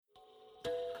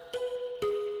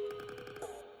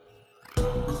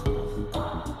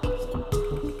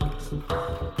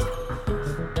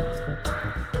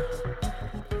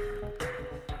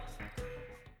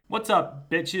What's up,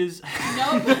 bitches?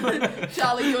 Nope.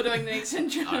 Charlie, you're doing the next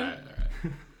intro. Alright.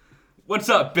 What's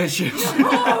up, bitches?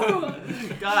 No!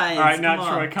 Guys, All right, now come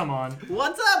on. Troy, come on.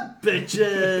 What's up,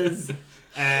 bitches?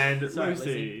 And Sorry,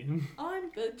 Lucy.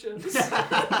 I'm bitches.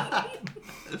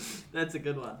 That's a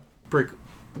good one. Brick,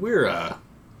 we're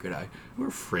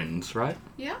friends, right?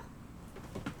 Yeah?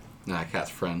 Nah, Cat's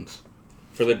friends.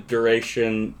 For the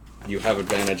duration, you have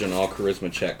advantage on all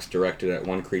charisma checks directed at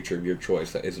one creature of your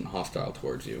choice that isn't hostile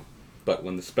towards you. But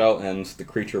when the spell ends, the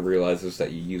creature realizes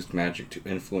that you used magic to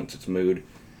influence its mood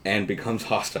and becomes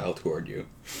hostile toward you.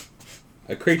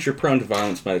 A creature prone to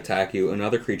violence might attack you.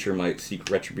 Another creature might seek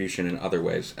retribution in other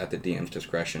ways at the DM's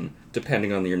discretion,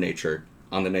 depending on the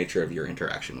nature of your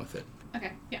interaction with it.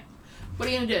 Okay, yeah. What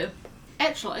are you gonna do?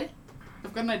 Actually,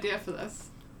 I've got an idea for this.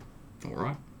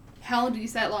 Alright. How long did you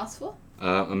say it lasts for?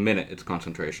 A minute, it's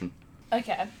concentration.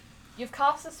 Okay. You've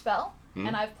cast a spell, Hmm?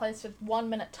 and I've placed a 1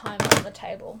 minute timer on the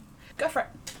table. Go for it.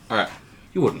 Alright.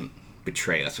 You wouldn't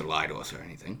betray us or lie to us or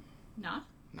anything. No.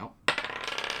 No.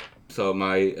 So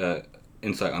my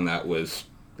insight on that was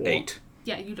 8.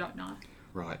 Yeah, you don't know.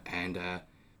 Right, and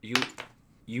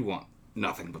you want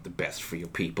nothing but the best for your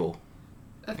people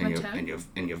Of and my your turn?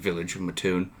 and your village of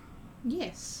Mattoon.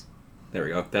 Yes. There we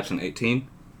go. That's an 18.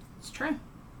 It's true.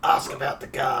 Ask about the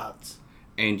guards.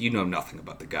 And you know nothing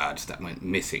about the guards that went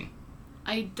missing.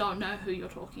 I don't know who you're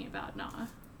talking about, no.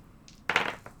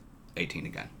 18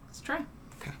 again. It's true.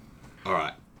 Okay. All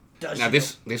right. Does Now she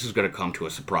this is going to come to a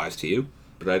surprise to you,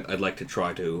 but I'd like to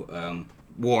try to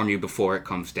warn you before it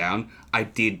comes down. I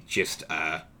did just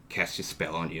cast a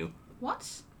spell on you,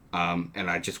 What? and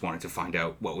I just wanted to find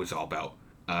out what it was all about.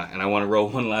 And I want to roll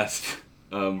one last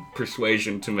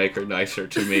persuasion to make her nicer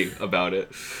to me about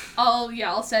it. Oh,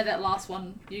 yeah, I'll say that last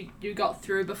one you got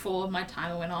through before my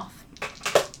timer went off.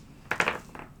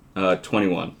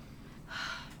 21.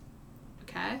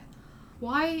 Okay.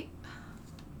 Why?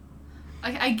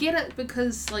 I get it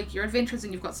because, like, you're adventurous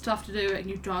and you've got stuff to do and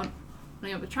you don't want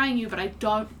anyone betraying you, but I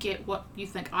don't get what you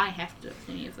think I have to do with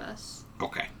any of this.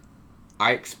 Okay.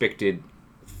 I expected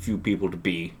few people to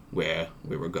be where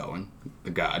we were going,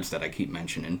 the guards that I keep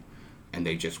mentioning, and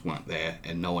they just weren't there,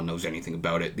 and no one knows anything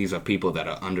about it. These are people that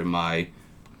are under my,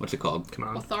 what's it called? Come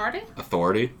on. Authority?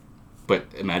 Authority. But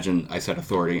imagine I said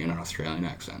authority in an Australian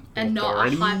accent. And not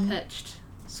Authority? a high-pitched,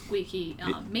 squeaky,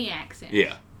 me accent.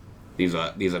 Yeah. These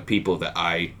are people that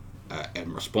I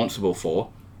am responsible for,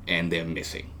 and they're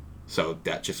missing. So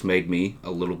that just made me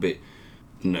a little bit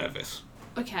nervous.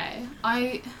 Okay,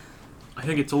 I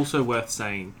think it's also worth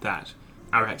saying that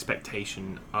our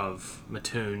expectation of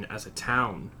Mattoon as a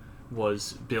town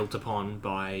was built upon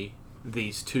by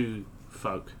these two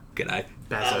folk, G'day.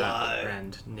 Bazza Hello.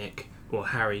 and Nick, or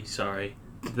Harry, sorry.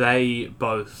 They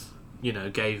both,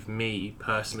 gave me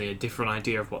personally a different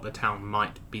idea of what the town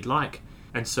might be like.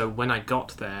 And so when I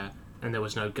got there and there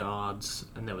was no guards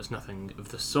and there was nothing of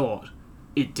the sort,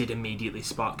 it did immediately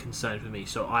spark concern for me.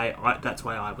 So I that's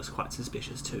why I was quite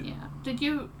suspicious too. yeah. Did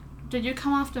you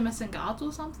come after missing guards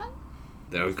or something?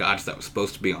 There were guards that were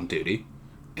supposed to be on duty,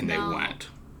 and they No. weren't.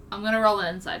 I'm gonna roll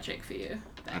an inside check for you,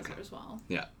 Bazza, Okay. as well.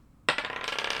 Yeah.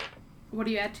 What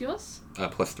do you add to yours?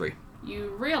 +3. You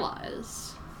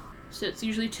realise, so it's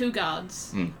usually 2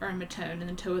 guards are in Mattoon, and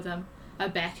then 2 of them are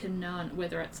back in Nern,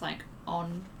 whether it's like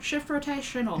on shift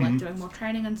rotation or like doing more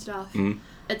training and stuff.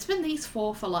 It's been these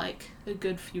 4 for like a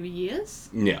good few years,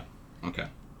 Yeah. Okay.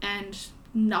 and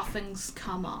nothing's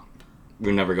come up.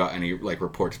 We never got any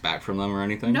reports back from them or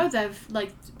anything. No,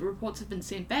 reports have been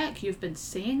sent back. You've been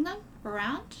seeing them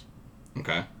around.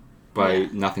 Okay. But Yeah.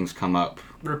 nothing's come up.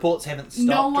 Reports haven't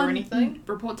stopped or anything?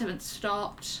 Reports haven't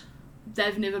stopped.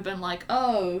 They've never been like,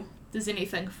 oh, there's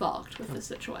anything fucked with the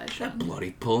situation.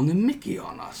 Bloody pulling the Mickey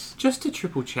on us. Just to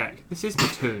triple check, this is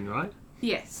Mattoon, right?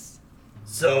 Yes.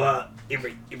 So,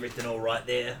 everything all right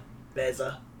there,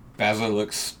 Bazza? Basil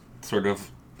looks sort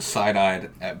of side-eyed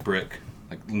at Brick,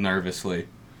 nervously.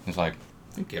 He's like,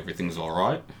 I think everything's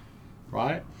alright.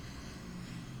 Right?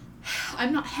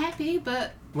 I'm not happy,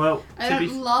 but Well, I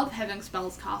don't love having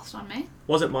spells cast on me.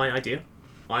 wasn't my idea.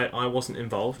 I wasn't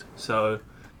involved, so,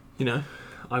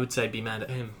 I would say be mad at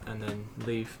him and then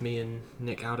leave me and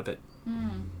Nick out of it.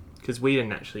 Because we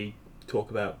didn't actually talk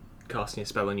about casting a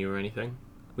spell on you or anything.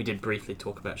 We did briefly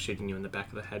talk about shooting you in the back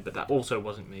of the head, but that also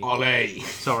wasn't me. Olé!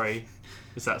 Sorry.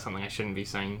 Is that something I shouldn't be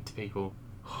saying to people?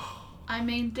 I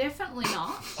mean, definitely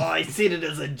not. I said it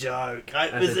as a joke. It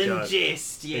As was a in joke.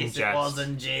 jest. In Yes, jest. it was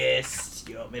in jest.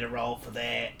 You want me to roll for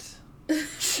that?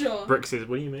 Sure. Brick says,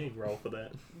 what do you mean, roll for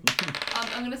that?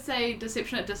 I'm gonna say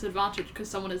deception at disadvantage because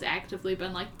someone has actively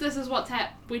been like, this is what's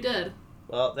we did.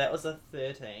 Well, that was a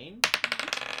 13.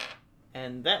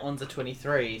 And that one's a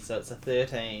 23, so it's a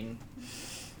 13.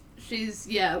 She's,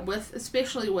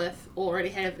 especially with already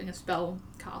having a spell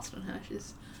cast on her,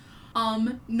 she's,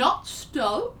 not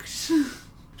stoked.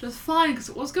 Just fine, because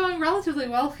it was going relatively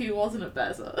well for you, wasn't it,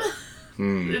 Bazza?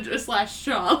 Slash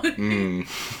Charlie.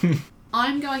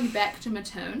 I'm going back to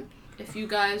Mattoon. If you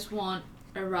guys want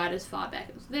a ride as far back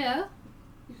as there,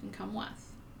 you can come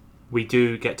with. We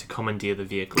do get to commandeer the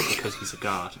vehicle because he's a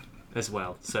guard as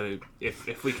well. So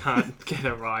if we can't get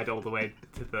a ride all the way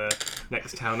to the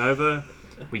next town over,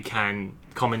 we can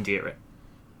commandeer it.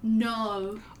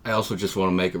 No. I also just want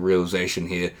to make a realization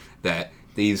here that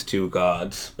these two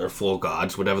guards, or four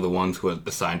guards, whatever the ones who are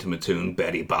assigned to Mattoon,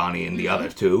 Betty, Bonnie, and the other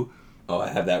two. Oh, I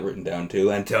have that written down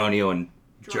too. Antonio and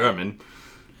German.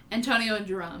 Antonio and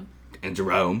Jerome. And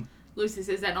Jerome. Lucy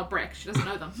says that, not Breck. She doesn't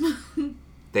know them.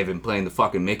 They've been playing the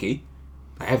fucking Mickey.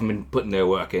 They haven't been putting their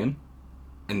work in.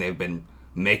 And they've been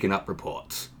making up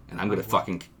reports. And I'm going to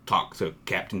fucking talk to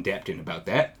Captain Depton about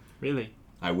that. Really?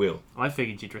 I will. I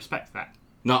figured you'd respect that.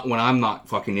 Not when I'm not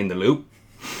fucking in the loop.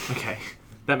 Okay,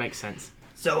 that makes sense.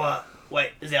 So,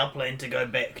 wait, is our plan to go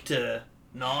back to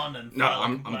Non and... No,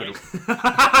 I'm gonna...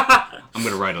 I'm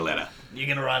gonna write a letter. You're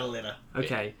gonna write a letter.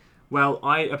 Okay. Well,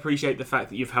 I appreciate the fact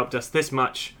that you've helped us this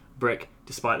much, Brick,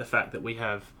 despite the fact that we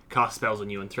have cast spells on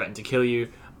you and threatened to kill you.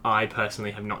 I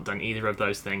personally have not done either of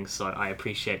those things, so I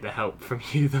appreciate the help from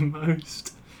you the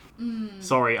most.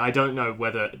 Sorry, I don't know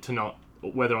whether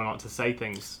or not to say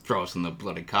things. Throw us in the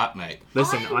bloody cart, mate.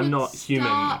 Listen, I I'm would not human.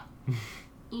 start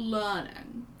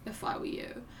learning, if I were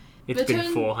you. It's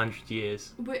been 400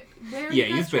 years. Where are Yeah, you guys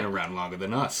you've been trying- around longer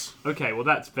than us. Okay, well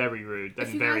that's very rude and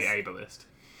If you very guys- ableist.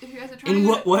 If you guys are trying In to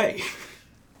what way?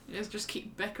 You guys just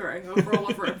keep bickering over all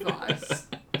of her advice.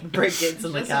 Brick gets in the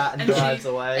Listen, car and she- drives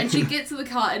away. And she gets in the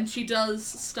car and she does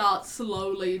start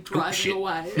slowly driving shit.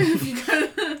 away.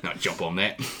 No, jump on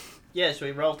that. Yeah, should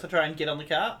we roll to try and get on the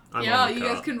car? I'm yeah, on the you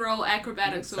cart. guys can roll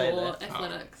acrobatics or Say that.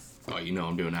 athletics. Oh, you know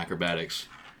I'm doing acrobatics.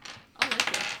 Oh, that's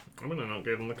good. I'm gonna not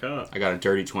get on the cart. I got a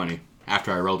dirty 20.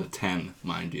 After I rolled a 10,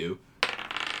 mind you.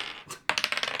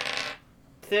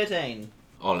 13.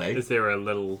 Ole. Is there a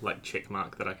little check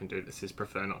mark that I can do that says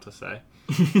prefer not to say?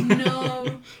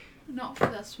 No, not for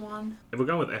this one. If we're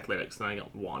going with athletics, then I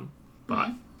got 1. But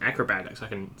acrobatics, I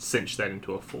can cinch that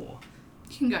into a 4.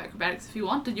 You can go acrobatics if you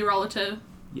want. Did you roll a 2?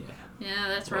 Yeah. Yeah,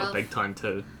 that's Well, rough. big time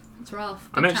too. That's rough.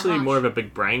 I'm Big actually time more rush. of a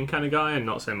big brain kind of guy and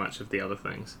not so much of the other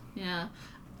things. Yeah.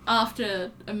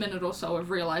 After a minute or so of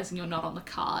realising you're not on the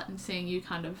cart and seeing you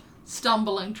kind of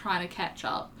stumbling, trying to catch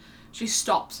up, she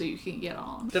stops so you can get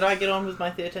on. Did I get on with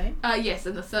my 13? Yes,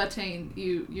 in the 13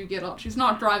 you get on. She's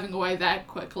not driving away that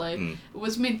quickly. It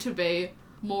was meant to be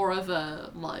more of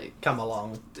a, Come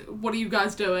along. what are you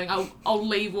guys doing? I'll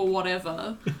leave or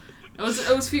whatever. It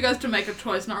was for you guys to make a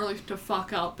choice, not really to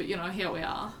fuck up, but here we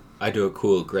are. I do a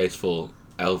cool, graceful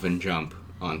elven jump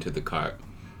onto the cart.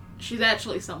 She's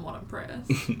actually somewhat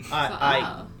impressed.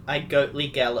 I goatly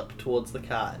gallop towards the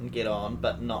cart and get on,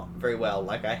 but not very well.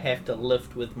 I have to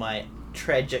lift with my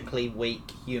tragically weak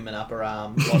human upper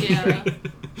arm. Yeah.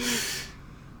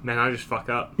 Man, I just fuck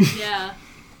up. Yeah.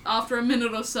 After a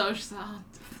minute or so, she's like,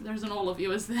 there isn't all of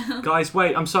you, is there? Guys,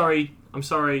 wait, I'm sorry.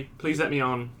 Please let me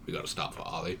on. We gotta stop for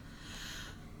Ollie.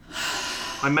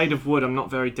 I'm made of wood, I'm not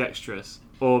very dexterous.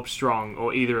 Or strong,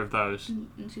 or either of those.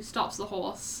 And she stops the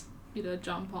horse. You to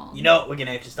jump on. You know what we're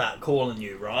gonna have to start calling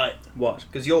you, right? What?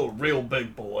 Because you're a real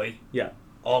big boy. Yeah.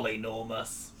 Ollie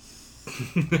Normus.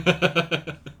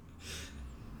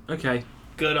 Okay.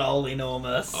 Good old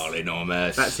Enormous. Ollie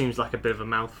Normus. That seems like a bit of a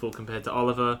mouthful compared to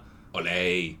Oliver.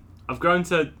 Ole. I've grown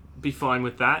to be fine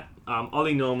with that.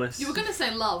 Ollie Normus. You were going to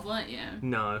say love, weren't you?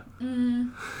 No.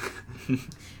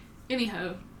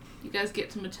 Anyhow, you guys get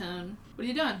to Mattoon. What are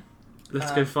you doing?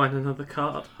 Let's go find another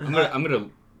card. I'm gonna.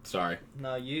 Sorry.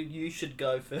 No, you should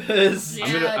go first. Yeah,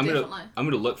 I'm definitely.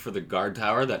 gonna look for the guard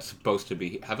tower that's supposed to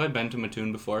be. Have I been to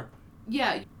Mattoon before?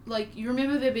 Yeah, you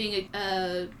remember there being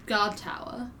a guard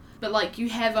tower, but you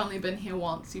have only been here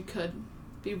once. You could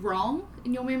be wrong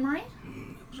in your memory.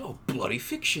 It was all bloody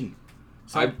fiction.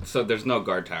 So there's no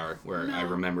guard tower where I No.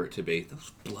 remember it to be.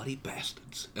 Those bloody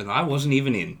bastards. And I wasn't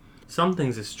even in. Some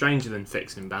things are stranger than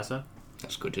fiction, Bazza.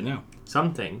 That's good to know.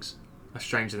 Some things are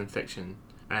stranger than fiction.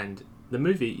 And the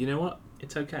movie, you know what?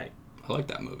 It's okay. I like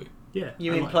that movie. Yeah.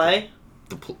 You I mean like play?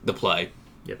 The play. it.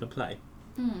 Yeah, the play.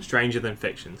 Stranger Than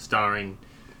Fiction, starring...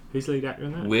 Who's the lead actor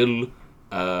in that? Will,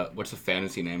 what's the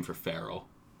fantasy name for Farrell?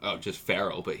 Oh, just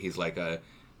Farrell, but he's like a...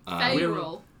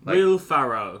 Farrell. Will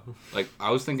Farrow. I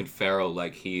was thinking Farrell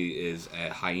like he is a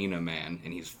hyena man,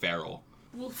 and he's feral.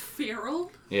 Wolf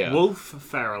Farrell. Yeah. Wolf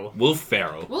Farrell. Wolf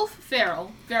Farrell. Wolf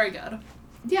Farrell. Very good.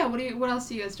 Yeah, what else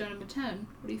are you guys doing in Mattoon?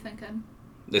 What are you thinking?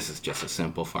 This is just a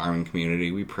simple farming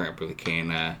community. We probably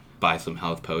can buy some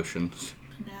health potions.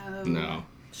 No.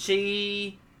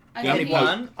 She... I Yeah, think I mean,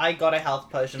 One, I got a health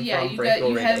potion yeah, from you Brick got you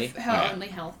already. have her Yeah. only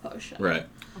health potion. Right.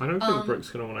 I don't think Brick's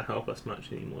going to want to help us much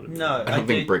anymore. To be No, honest. I don't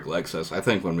think do- Brick likes us. I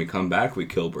think when we come back, we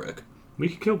kill Brick. We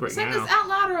could kill Brick Sing now. this out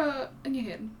louder in your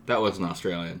head. That wasn't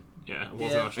Australian. Yeah, it Yeah.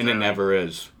 wasn't And Australian. it never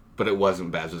is. But it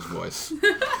wasn't Baz's voice.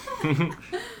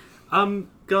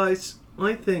 Guys,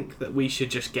 I think that we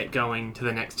should just get going to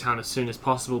the next town as soon as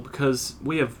possible because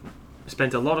we have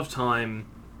spent a lot of time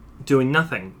doing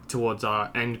nothing towards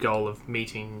our end goal of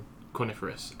meeting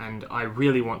Corniferous, and I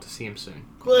really want to see him soon.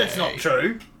 Well, that's not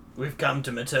true. We've come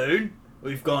to Mattoon.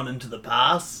 We've gone into the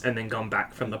pass. And then gone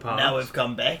back from the past. Now we've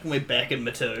come back and we're back in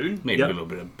Mattoon. Made Yep. a little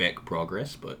bit of back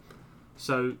progress, but...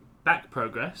 So, back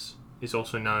progress is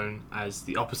also known as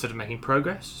the opposite of making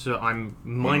progress. So I'm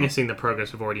minusing the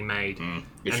progress we've already made It's and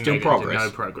still making it into progress.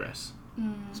 no progress.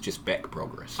 It's just back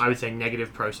progress. I would say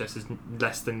negative process is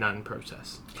less than none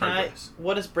progress.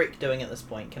 What is Brick doing at this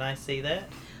point? Can I see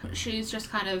that? She's just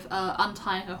kind of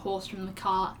untying her horse from the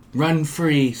cart. Run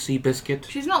free, Seabiscuit.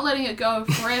 She's not letting it go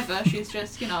forever. She's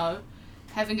just,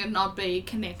 having it not be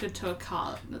connected to a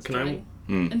cart. That's Can I-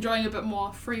 doing, enjoying a bit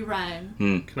more free reign.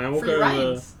 Can I walk Free over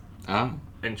reigns. Ah.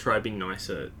 and try be nice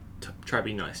to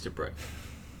Brick?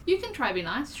 You can try be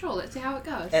nice, sure. Let's see how it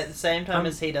goes. At the same time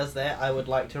as he does that, I would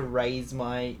like to raise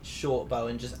my short bow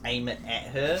and just aim it at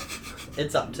her.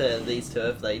 It's up to these two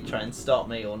if they try and stop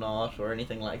me or not, or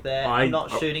anything like that. I'm not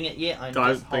shooting it yet, I'm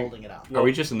I just think- holding it up. Are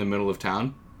we just in the middle of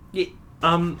town? Yeah.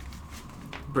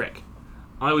 Brick,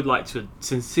 I would like to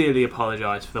sincerely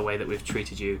apologise for the way that we've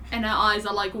treated you. And her eyes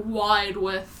are like wide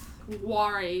with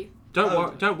worry.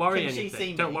 Don't worry can she anything.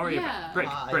 see Don't me? worry Yeah. about Brick.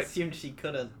 I Brick, assumed she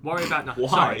couldn't. worry about nothing. Why?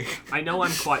 Sorry, I know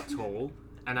I'm quite tall,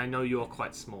 and I know you're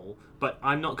quite small, but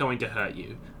I'm not going to hurt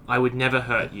you. I would never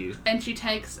hurt you. And she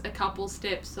takes a couple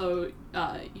steps so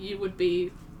you would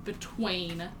be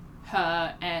between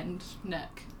her and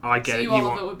Nick. I get So it. you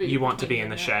all of it would be You want to be between in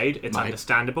the you, shade. It's Mate.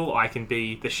 understandable. I can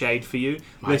be the shade for you.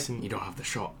 Listen, You don't have the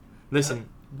shot. Listen,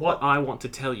 what I want to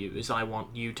tell you is I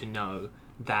want you to know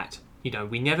that,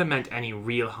 we never meant any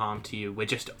real harm to you.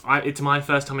 It's my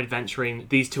first time adventuring.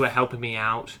 These two are helping me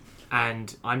out.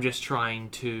 And I'm just trying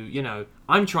to,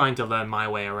 I'm trying to learn my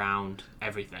way around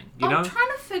everything, I'm trying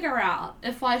to figure out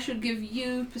if I should give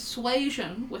you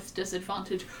persuasion with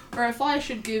disadvantage or if I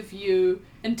should give you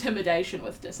intimidation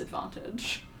with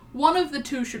disadvantage. One of the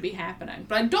two should be happening,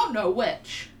 but I don't know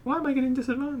which. Why am I getting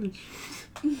disadvantaged?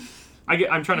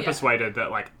 I'm trying to Yeah. persuade her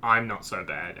that, I'm not so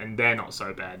bad, and they're not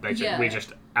so bad. Yeah. We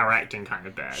just are acting kind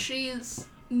of bad. She's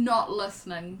not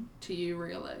listening to you,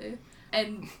 really.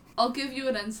 And I'll give you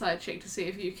an insight check to see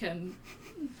if you can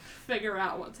figure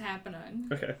out what's happening.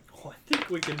 Okay. Oh, I think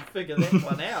we can figure that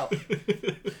one out.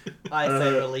 I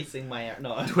say releasing my arrow.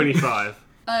 No. 25.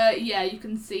 Yeah, you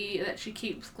can see that she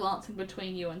keeps glancing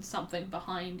between you and something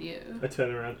behind you. I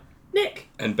turn around. Nick!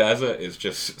 And Baza is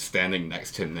just standing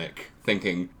next to Nick,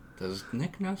 thinking, does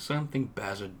Nick know something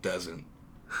Baza doesn't?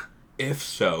 If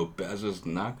so, Baza's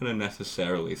not going to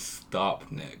necessarily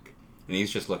stop Nick. And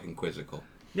he's just looking quizzical.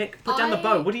 Nick, put down the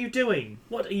bow. What are you doing?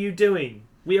 What are you doing?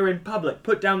 We are in public.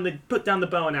 Put down the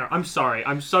bow and arrow. I'm sorry.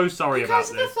 I'm so sorry You about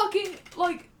guys are the this.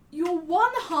 fucking, you're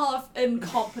one half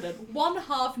incompetent, one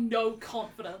half no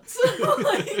confidence.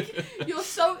 You're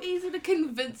so easy to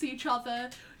convince each other.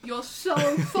 You're so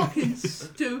fucking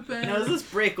stupid. Now, is this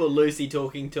Brick or Lucy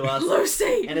talking to us?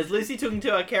 Lucy! And is Lucy talking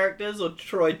to our characters or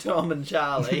Troy, Tom, and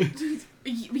Charlie?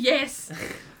 Yes.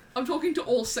 I'm talking to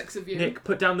all six of you. Nick,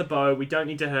 put down the bow. We don't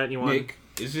need to hurt anyone. Nick,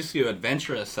 is this your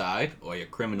adventurous side or your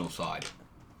criminal side?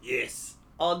 Yes.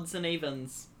 Odds and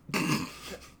evens.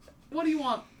 What do you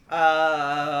want?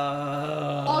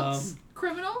 Odds. Odds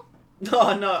criminal? No,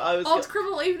 I was. Odds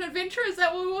criminal even adventure? Is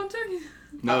that what we're wanting?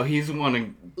 No, he's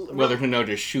wanting whether to know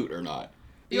to shoot or not.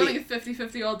 You want to get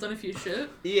 50-50 odds on if you shoot?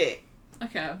 Yeah.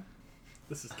 Okay.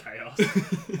 This is chaos.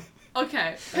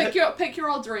 Okay. Pick your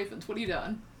odds or evens. What are you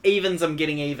doing? Evens, I'm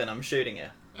getting even. I'm shooting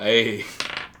her. Hey.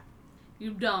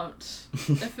 You don't.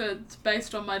 If it's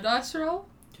based on my dice roll.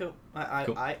 Cool.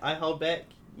 Cool. I hold back.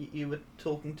 You were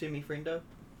talking to me, friendo.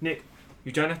 Nick,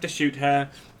 you don't have to shoot her.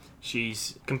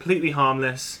 She's completely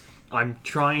harmless. I'm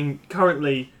trying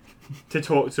currently to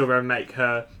talk to her and make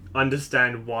her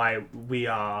understand why we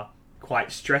are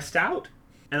quite stressed out.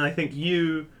 And I think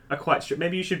you are quite stressed.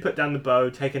 Maybe you should put down the bow,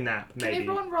 take a nap, Can maybe.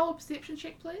 everyone roll a perception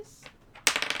check, please?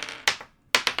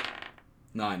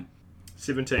 9.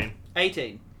 17.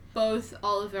 18. Both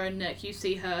Oliver and Nick, you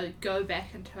see her go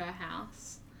back into her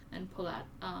house and pull out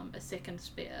a second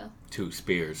spear. 2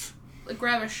 spears.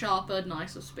 grab a sharper,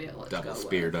 nicer spear. Let's Double go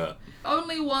speared with. up.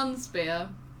 Only one spear.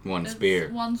 One It's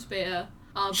spear. One spear.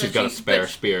 She's but got a spare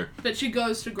spear. But she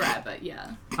goes to grab it,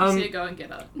 yeah. See her go and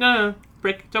get it. No,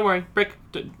 Brick, don't worry. Brick,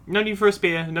 no need for a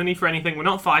spear, no need for anything. We're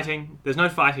not fighting. There's no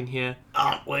fighting here.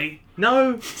 Aren't we?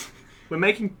 No! We're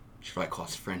making Should I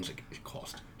cast friends again?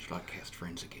 Should I cast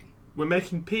friends again? we're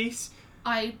making peace.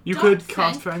 You don't could think,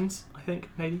 cast friends, I think,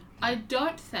 maybe. I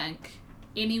don't think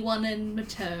anyone in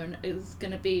Matern is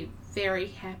going to be very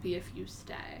happy if you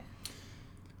stay.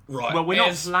 Right. Well, we're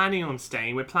not planning on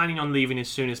staying. We're planning on leaving as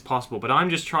soon as possible. But I'm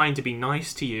just trying to be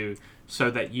nice to you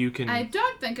so that you can. I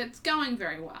don't think it's going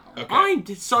very well.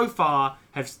 Okay. So far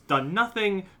have done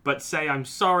nothing but say I'm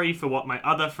sorry for what my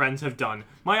other friends have done.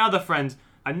 My other friends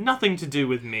are nothing to do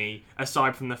with me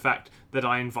aside from the fact that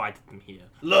I invited them here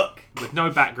Look, with no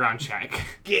background check.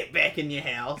 get back in your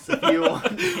house if you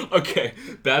want. Okay,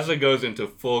 Basil goes into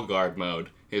full guard mode.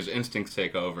 His instincts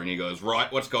take over, and he goes,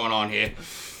 right, what's going on here?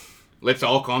 Let's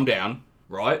all calm down,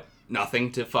 right?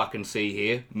 Nothing to fucking see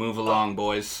here. Move along,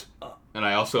 boys. And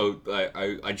I also,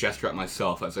 I gesture at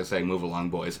myself as I say, move along,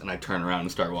 boys, and I turn around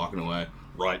and start walking away.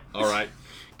 Right, alright.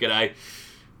 G'day.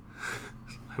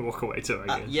 I walk away too,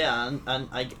 I guess. Yeah, and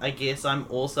I guess I'm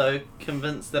also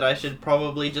convinced that I should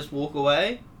probably just walk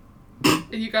away.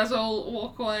 And you guys all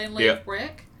walk away and leave Yeah.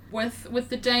 Brick with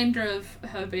the danger of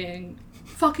her being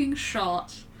fucking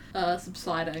shot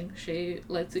subsiding. She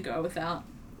lets it go without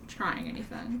trying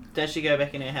anything. Does she go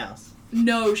back in her house?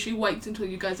 No, she waits until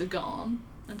you guys are gone.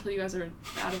 Until you guys are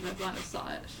out of her line of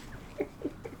sight.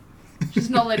 She's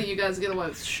not letting you guys get away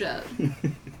with shit.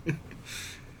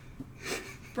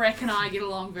 Breck and I get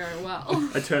along very well.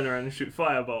 I turn around and shoot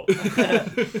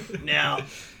firebolt. Now,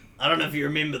 I don't know if you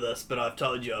remember this, but I've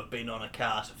told you I've been on a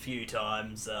cart a few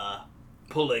times,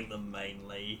 pulling them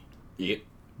mainly. Yep.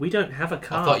 We don't have a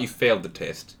car. I thought you failed the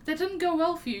test. That didn't go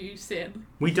well for you, you said.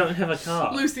 We don't have a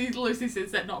car. Lucy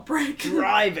says that, not Breck.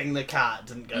 Driving the cart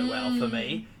didn't go well for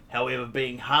me. However,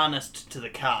 being harnessed to the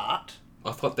cart...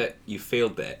 I thought that you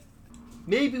failed that.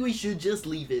 Maybe we should just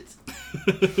leave it.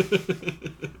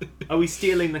 Are we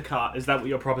stealing the cart? Is that what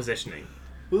you're propositioning?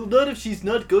 Well, not if she's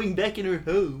not going back in her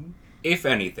home. If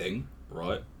anything,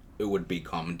 right, it would be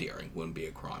commandeering, wouldn't be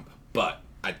a crime. But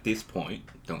at this point,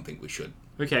 don't think we should.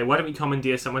 Okay, why don't we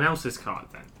commandeer someone else's cart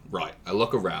then? Right, I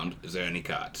look around, is there any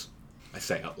carts? I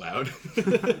say out loud.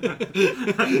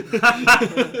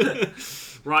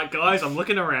 Right, guys, I'm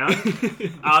looking around.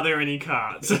 Are there any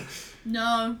carts?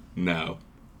 No. No.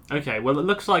 Okay, well, it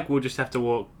looks like we'll just have to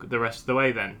walk the rest of the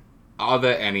way then. Are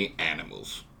there any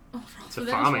animals? Oh, It's a for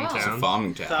that as farming well. It's a town.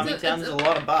 farming town. Farming It's- town, there's a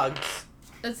lot of bugs.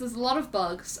 There's a lot of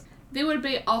bugs. There would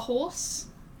be a horse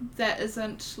that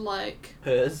isn't like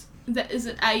Hers. that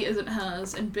isn't A isn't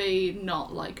hers and B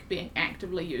not like being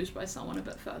actively used by someone a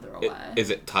bit further away. Is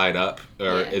it tied up,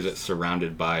 or Yes. is it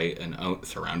surrounded by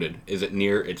surrounded? Is it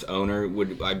near its owner?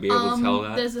 Would I be able to tell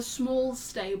that? There's a small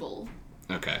stable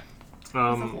Okay. with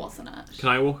a horse in it. Can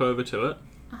I walk over to it?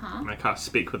 Uh-huh. And I can't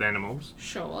speak with animals.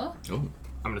 Sure. Oh.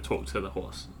 I'm going to talk to the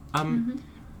horse.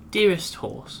 Dearest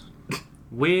horse,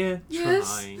 we're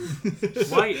Yes. trying.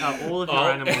 Why are all of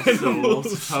your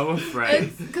animals so afraid?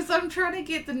 It's because I'm trying to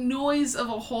get the noise of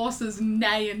a horse's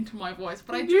neigh into my voice,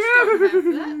 but I just don't have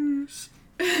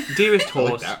that. Dearest I like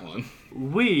horse, that one.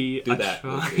 we Do are that,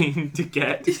 trying to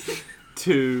get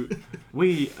to.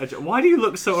 Why do you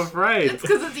look so afraid? It's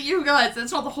because it's you guys.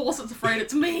 It's not the horse that's afraid,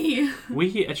 it's me.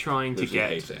 We are trying to Lucy get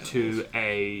hates animals. to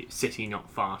a city not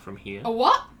far from here, A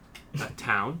what? a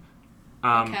town.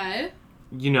 Okay.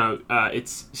 You know,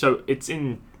 it's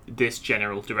in this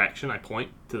general direction. I point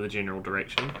to the general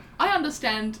direction. I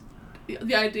understand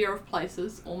the idea of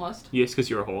places, almost. Yes, because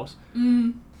you're a horse.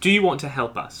 Do you want to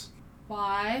help us?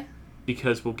 Why?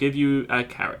 Because we'll give you a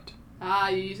carrot. Ah,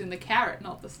 you're using the carrot,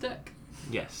 not the stick.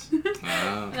 Yes.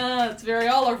 It's very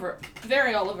Oliver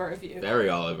of you. Very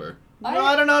Oliver. No,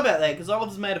 I don't know about that, because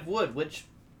Olive's made of wood, which,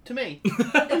 to me...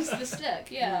 It's the stick,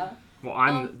 yeah.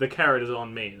 Well, the carrot is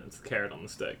on me. That's the carrot on the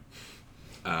stick.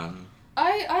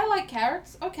 I like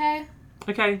carrots. Okay.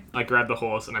 Okay. I grab the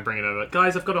horse and I bring it over.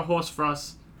 Guys, I've got a horse for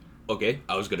us. Okay,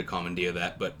 I was gonna commandeer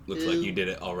that, but looks like you did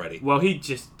it already. Well, he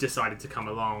just decided to come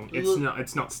along.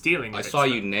 It's not stealing. I it's saw the-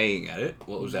 you neighing at it.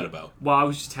 What was that about? Well, I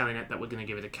was just telling it that we're going to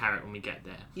give it a carrot when we get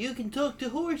there. You can talk to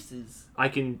horses. I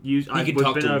can use. You can we've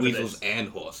talk been to over weasels this. and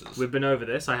horses. We've been over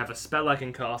this. I have a spell I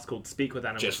can cast called Speak with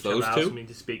Animals. Just which those allows two? me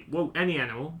to speak. Well, any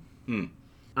animal.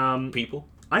 People?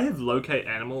 I have locate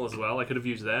animal as well. I could have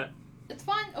used that. It's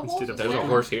fine. A horse Instead is of- There's a fine.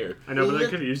 horse here. I know, but I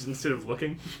could have used it instead of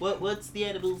looking. What's the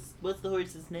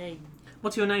horse's name?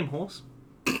 What's your name, horse?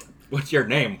 What's your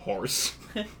name, horse?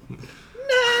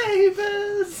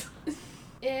 Neighbors!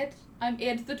 Ed, I'm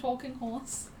Ed the talking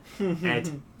horse. Ed.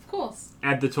 Of course.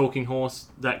 Ed the talking horse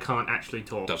that can't actually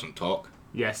talk. Doesn't talk.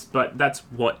 Yes, but that's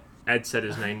what Ed said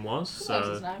his name was, so... What's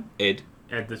his name? Ed.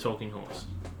 Ed the talking horse.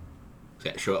 Is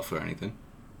that short for anything?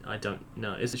 I don't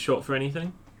know. Is it short for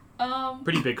anything?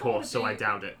 Pretty big horse, so I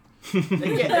doubt it.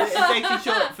 Yeah, it's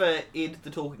actually short for Ed the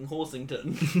Talking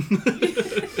Horsington.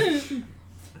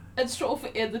 It's short for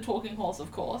Ed the talking horse,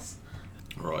 of course.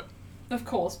 Right. Of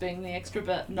course, being the extra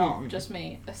bit, not just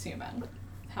me assuming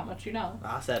how much you know.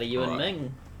 That's out of you and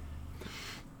Ming.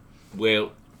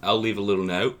 Well, I'll leave a little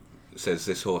note. It says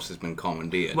this horse has been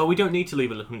commandeered. Well, we don't need to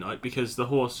leave a little note because the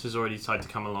horse has already decided to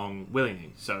come along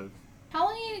willingly, so... How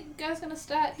long are you guys going to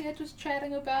start here just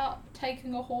chatting about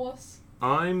taking a horse?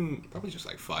 I'm... Probably just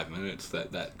like 5 minutes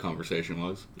that conversation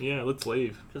was. Yeah, let's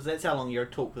leave. Because that's how long your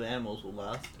talk with animals will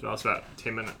last. It lasts about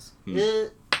 10 minutes.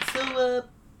 So,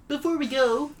 before we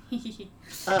go,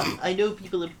 I know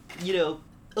people are,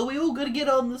 are we all gonna get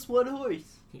on this one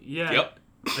horse? Yeah. Yep.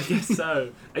 I guess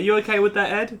so. Are you okay with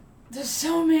that, Ed? There's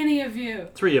so many of you.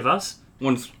 3 of us.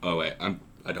 One's... Oh, wait.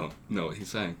 I don't know what he's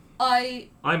saying.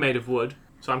 I'm made of wood,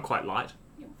 so I'm quite light.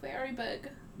 You're very big.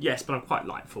 Yes, but I'm quite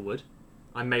light for wood.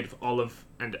 I'm made of olive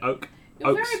and oak. You're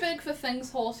Oaks. very big for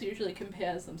things horse usually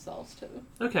compares themselves to.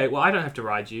 Okay, well, I don't have to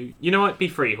ride you. You know what? Be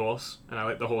free, horse. And I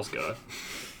let the horse go.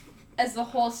 As the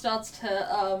horse starts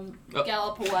to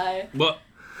gallop away. What?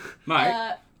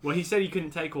 Mate? Well, he said he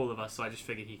couldn't take all of us, so I just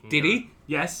figured he can Did go. he?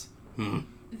 Yes.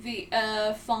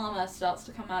 The farmer starts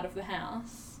to come out of the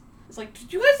house. It's like,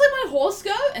 did you guys let my horse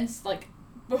go? And like,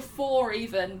 before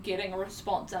even getting a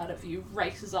response out of you,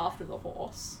 races after the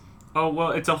horse. Oh,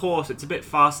 well, it's a horse. It's a bit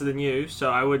faster than you,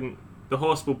 so I wouldn't... The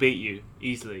horse will beat you,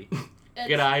 easily.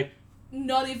 G'day.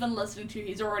 Not even listening to you,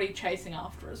 he's already chasing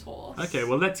after his horse. Okay,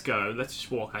 well, let's go. Let's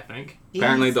just walk, I think.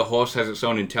 Apparently the horse has its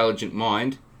own intelligent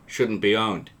mind. Shouldn't be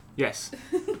owned. Yes.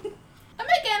 I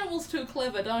make animals too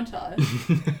clever, don't I?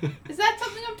 Is that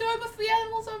something I'm doing with the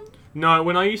animals? No,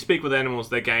 when I speak with animals,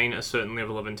 they gain a certain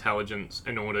level of intelligence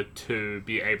in order to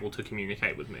be able to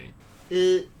communicate with me.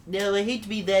 Now I hate to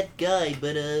be that guy,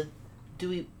 but do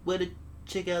we want to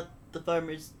check out the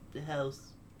farmer's house?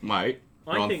 Mate,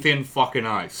 we're I on think- thin fucking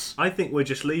ice. I think we're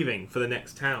just leaving for the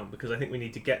next town, because I think we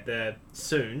need to get there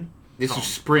soon. This is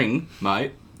spring,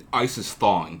 mate. The ice is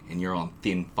thawing, and you're on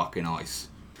thin fucking ice.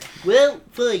 Well,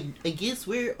 fine. I guess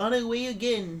we're on our way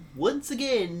again. Once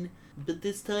again. But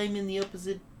this time in the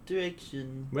opposite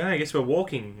direction. Well, I guess we're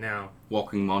walking now.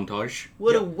 Walking montage.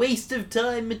 What Yep. a waste of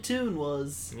time Mattoon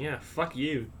was. Yeah, fuck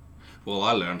you. Well,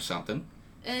 I learned something.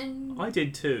 And I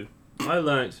did too. I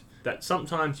learnt that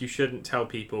sometimes you shouldn't tell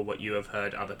people what you have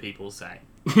heard other people say.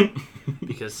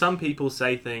 Because some people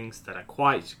say things that are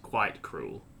quite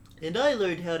cruel. And I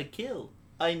learned how to kill.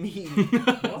 I mean,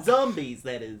 zombies,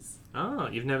 that is. Ah,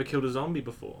 you've never killed a zombie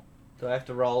before. Do I have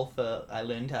to roll for I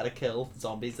learned how to kill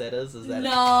zombies, that is? Is that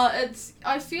nah,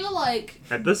 I feel like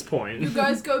At this point... you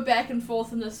guys go back and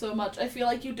forth in this so much. I feel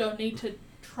like you don't need to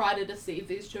try to deceive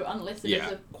these two unless it is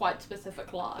Yeah. a quite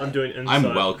specific lie. I'm doing insight.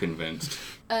 I'm well convinced.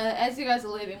 As you guys are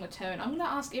leaving Mattoon, I'm going to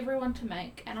ask everyone to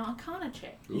make an Arcana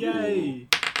check. Yay!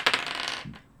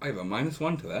 I have a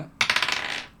 -1 to that.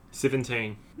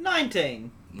 17.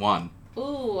 19. 1.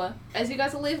 Ooh, as you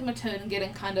guys are leaving Mattoon and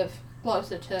getting kind of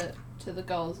closer to the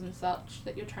goals and such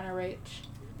that you're trying to reach,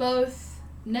 both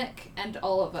Nick and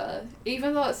Oliver,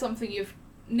 even though it's something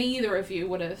neither of you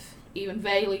would have even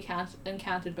vaguely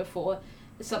encountered before,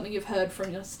 it's something you've heard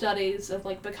from your studies of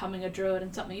like becoming a druid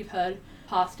and something you've heard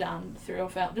passed down through your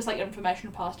family, just like information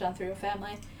passed down through your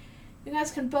family. You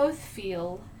guys can both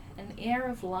feel an air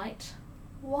of light,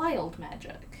 wild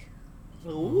magic.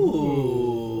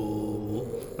 Ooh.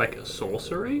 Like a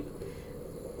sorcery?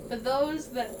 For those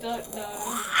that don't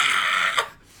know,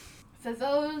 for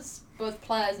those, both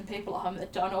players and people at home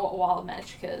that don't know what wild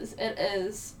magic is, it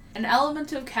is an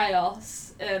element of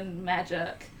chaos in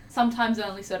magic. Sometimes in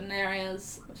only certain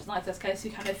areas, which is like this case,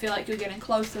 you kind of feel like you're getting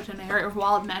closer to an area of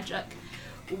wild magic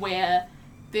where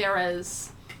there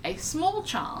is a small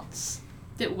chance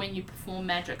that when you perform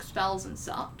magic spells and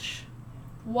such,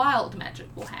 wild magic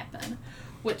will happen,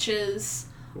 which is...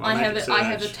 I have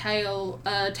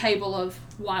a table of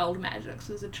wild magics.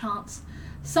 There's a chance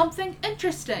something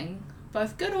interesting,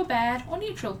 both good or bad or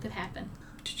neutral, could happen.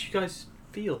 Did you guys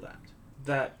feel that?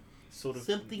 That sort of...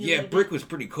 Something a Yeah, little Brick was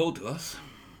pretty cold to us.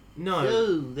 No.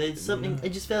 Oh, there's something. I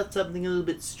just felt something a little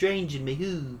bit strange in my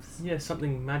hooves. Yeah,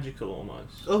 something magical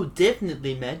almost. Oh,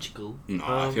 definitely magical.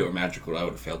 No, if it were magical, I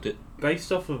would have felt it.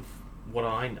 Based off of what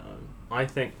I know, I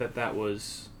think that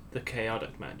was the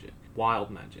chaotic magic. Wild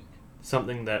magic.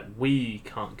 Something that we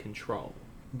can't control.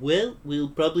 Well, we'll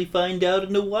probably find out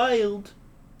in the wild.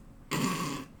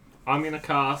 I'm gonna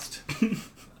cast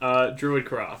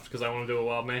Druidcraft because I want to do a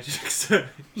wild magic search.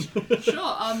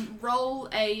 Sure. Roll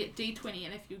a d20,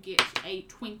 and if you get a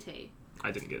 20.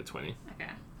 I didn't get a 20.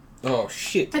 Okay. Oh,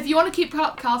 shit. If you want to keep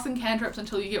casting cantrips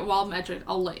until you get wild magic,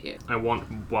 I'll let you. I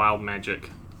want wild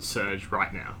magic surge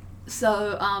right now.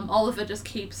 So, Oliver just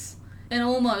keeps in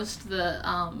almost the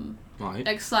Right.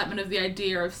 excitement of the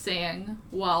idea of seeing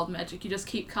wild magic. You just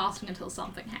keep casting until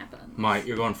something happens. Mate,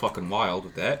 you're going fucking wild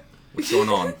with that. What's going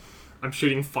on? I'm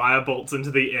shooting firebolts into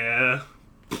the air.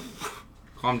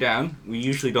 Calm down. We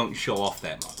usually don't show off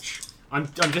that much. I'm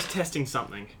just testing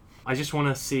something. I just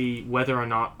want to see whether or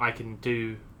not I can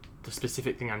do the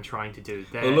specific thing I'm trying to do.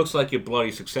 It looks like you're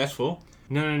bloody successful.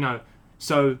 No.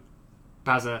 So,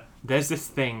 Bazza, there's this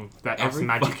thing that Every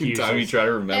magic fucking uses. time you try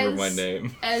to remember my As-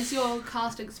 name. As you're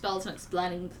casting spells and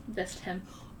explaining this to him,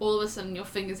 all of a sudden your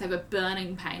fingers have a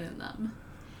burning pain in them.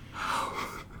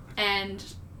 And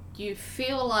you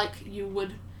feel like you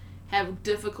would have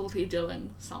difficulty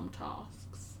doing some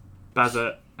tasks.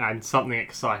 Bazza, and something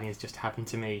exciting has just happened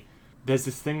to me. There's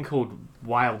this thing called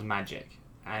wild magic,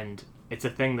 and it's a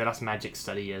thing that us magic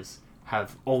studiers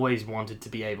have always wanted to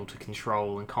be able to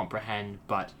control and comprehend,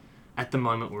 but at the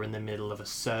moment we're in the middle of a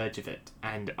surge of it,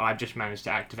 and I've just managed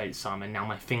to activate some, and now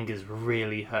my fingers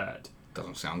really hurt.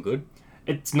 Doesn't sound good.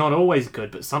 It's not always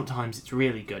good, but sometimes it's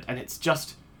really good, and it's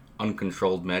just...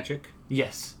 Uncontrolled magic?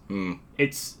 Yes. Hmm.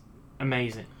 It's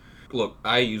amazing. Look,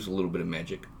 I use a little bit of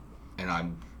magic, and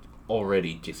I'm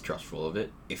already distrustful of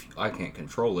it. If I can't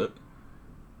control it,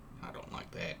 I don't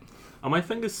like that. Are my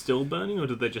fingers still burning, or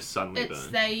did they just suddenly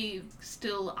burn? They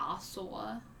still are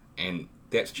sore. And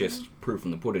that's just proof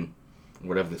in the pudding.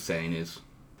 Whatever the saying is.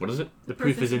 What is it? The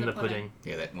proof is in the pudding.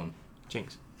 Yeah, that one.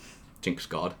 Jinx. Jinx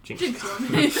God. Jinx.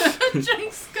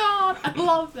 Jinx God! I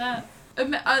love that.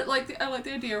 I like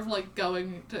the idea of like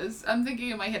going to. I'm thinking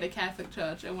in my head a Catholic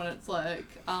church, and when it's like,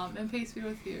 and peace be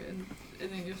with you,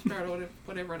 and then your spirit or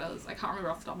whatever it is. I can't remember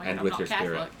off the top of my head. I'm not Catholic.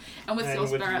 Spirit. And with your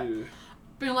spirit, you.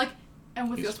 being like, and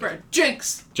with your spirit,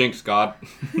 Jinx. Jinx God.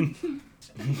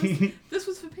 This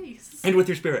was for peace. And with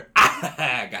your spirit.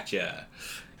 Gotcha.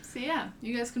 So yeah,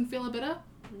 you guys can feel a bit of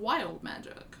wild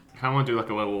magic. I kind of want to do like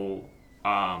a little,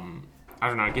 I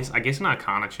don't know, I guess an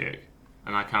Arcana check.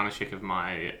 An Arcana check of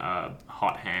my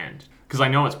hot hand. Because I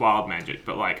know it's wild magic,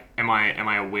 but like, am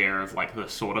I aware of like the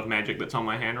sort of magic that's on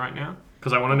my hand right now?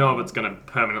 Because I want to know if it's going to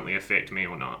permanently affect me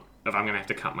or not. If I'm going to have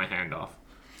to cut my hand off.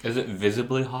 Is it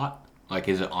visibly hot? Like,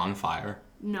 is it on fire?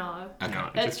 No. Okay. No,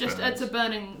 It's just, burns. it's a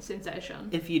burning sensation.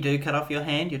 If you do cut off your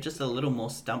hand, you're just a little more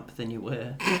stumped than you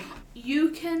were. You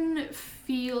can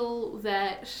feel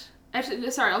that...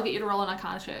 Actually, sorry, I'll get you to roll an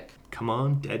Arcana check. Come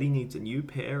on, Daddy needs a new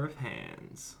pair of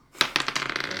hands.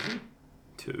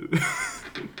 2.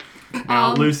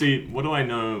 Now, Lucy, what do I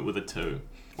know with a 2?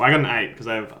 Well, I got an 8 because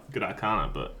I have good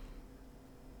Arcana, but...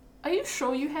 Are you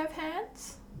sure you have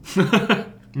hands?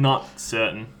 Not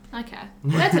certain. Okay.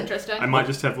 That's interesting. I might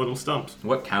just have little stumps.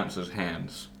 What counts as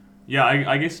hands? Yeah,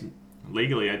 I guess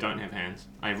legally I don't have hands.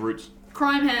 I have roots.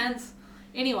 Crime hands.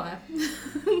 Anyway.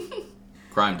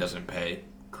 Crime doesn't pay.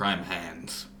 Crime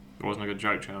hands. It wasn't a good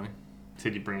joke, Charlie.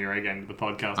 Said you'd bring your A game to the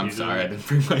podcast. I'm and you sorry, I didn't.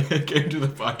 didn't bring my game to the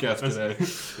podcast today.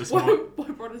 Boy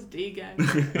brought his D game.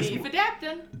 D for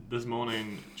Dapton. This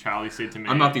morning, Charlie said to me...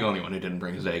 I'm not the only one who didn't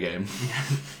bring his A game.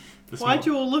 Why'd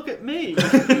you all look at me?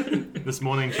 This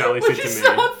morning, Charlie said Which to is me...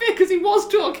 so unfair because he was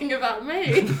talking about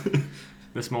me.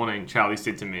 This morning, Charlie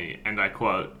said to me, and I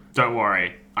quote, "Don't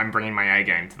worry, I'm bringing my A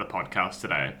game to the podcast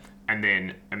today." And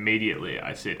then immediately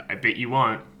I said, "I bet you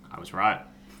won't." I was right.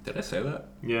 Did I say that?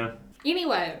 Yeah.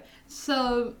 Anyway,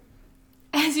 so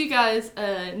as you guys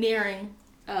are nearing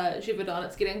Givaudan,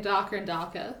 it's getting darker and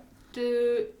darker.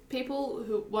 Do people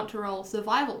who want to roll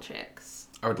survival checks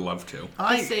I would love to.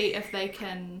 to see if they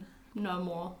can know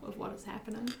more of what is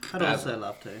happening? I'd also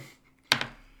love to.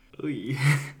 Oy.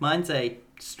 Mine's a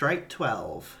straight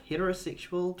 12.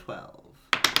 Heterosexual 12.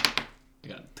 I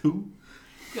got 2.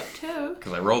 You got 2.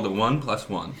 Because I rolled a 1 plus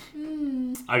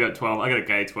 1. I got 12. I got a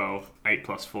gay 12. 8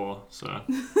 plus 4, so...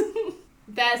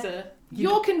 Bazza,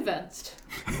 you're convinced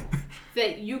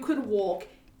that you could walk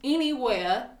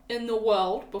anywhere in the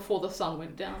world before the sun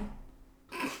went down.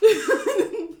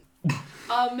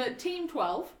 Team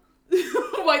 12.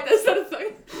 Wait, that's not a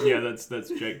thing. Yeah, that's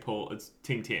Jake Paul. It's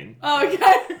Team 10. Oh,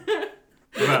 okay.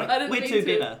 But I didn't We're mean two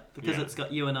to. better because Yeah. it's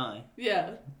got you and I.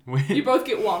 Yeah. we- You both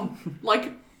get 1,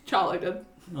 like Charlie did.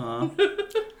 Aw.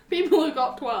 People who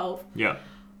got 12. yeah.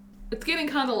 It's getting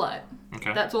kind of late.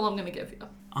 Okay. That's all I'm going to give you.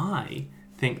 I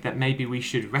think that maybe we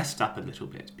should rest up a little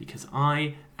bit because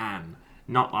I am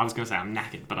I was going to say I'm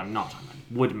knackered, but I'm not. I'm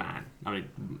a wood man. I'm a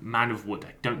man of wood.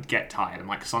 I don't get tired. I'm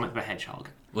like Sonic the Hedgehog.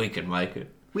 We can make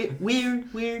it.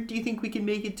 Where do you think we can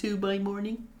make it to by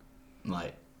morning?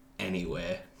 Like,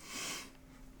 anywhere.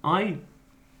 The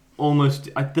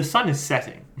sun is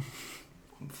setting.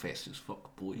 I'm fast as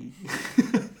fuck, boy.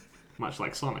 Much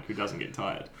like Sonic, who doesn't get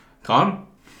tired. Tom?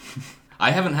 I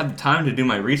haven't had the time to do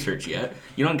my research yet.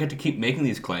 You don't get to keep making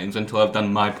these claims until I've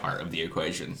done my part of the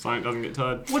equation. Sonic doesn't get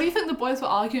tired. What do you think the boys were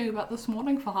arguing about this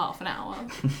morning for half an hour?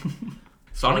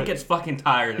 Sonic gets fucking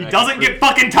tired. He doesn't get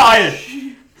fucking tired!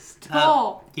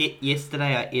 Stop!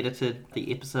 Yesterday I edited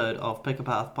the episode of Pick a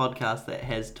Path podcast that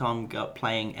has Tom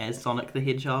playing as Sonic the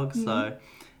Hedgehog, so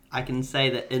I can say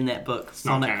that in that book,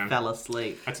 Sonic fell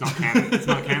asleep. It's not canon. It's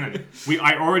not canon.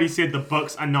 I already said the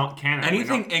books are not canon.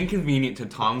 Anything inconvenient to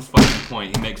Tom's fucking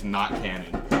point, he makes not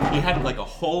canon. He had like a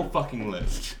whole fucking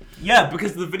list. Yeah,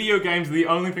 because the video games are the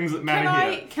only things that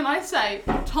matter here. Can I say,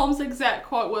 Tom's exact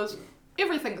quote was,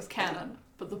 everything is canon,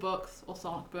 but the books, or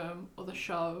Sonic Boom, or the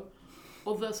show,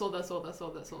 or this, or this, or this,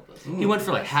 or this, or this. He went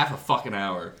for like half a fucking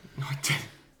hour.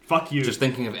 Fuck you. Just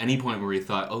thinking of any point where he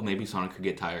thought, oh, maybe Sonic could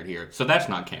get tired here. So that's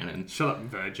not canon. Shut up,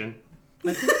 virgin.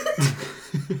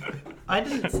 I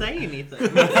didn't say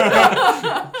anything.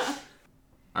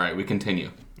 Alright, we continue.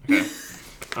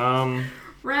 Okay.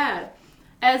 Rad.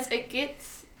 As it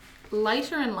gets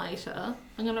later and later,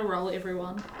 I'm going to roll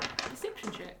everyone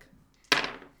perception check.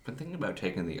 Been thinking about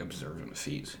taking the observant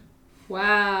feat.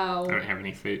 Wow. I don't have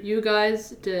any feet. You guys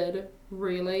did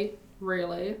really,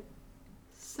 really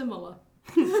similar.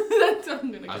 That's what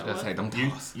I'm gonna go I was gonna with. say, don't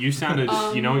tell us. You sounded,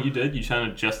 you know what you did? You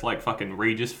sounded just like fucking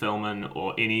Regis Philbin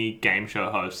or any game show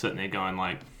host sitting there going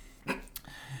like,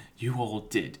 you all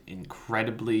did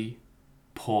incredibly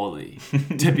poorly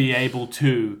to be able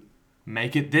to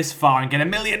make it this far and get $1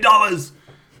 million. I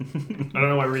don't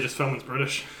know why Regis Philbin's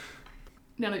British.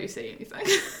 None of you see anything.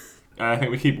 I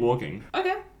think we keep walking.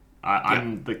 Okay.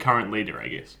 I'm the current leader, I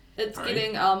guess. It's Alright.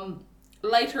 getting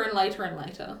later and later and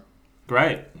later.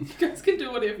 Great. You guys can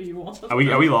do whatever you want. Are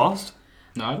we lost?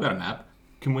 No, I've got a map.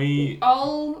 Can we...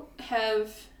 I'll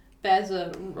have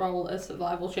Bazza roll a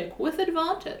survival check with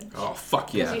advantage. Oh,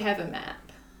 fuck Because yeah. you have a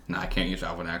map. No, I can't use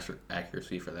Alvin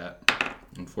accuracy for that,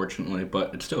 unfortunately,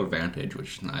 but it's still advantage,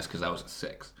 which is nice because that was a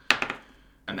 6.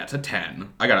 And that's a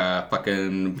 10. I got a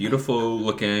fucking beautiful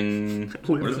looking...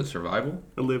 What is it, survival?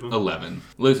 11.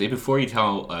 Lucy, before you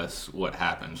tell us what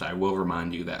happens, I will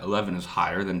remind you that 11 is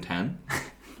higher than 10.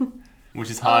 Which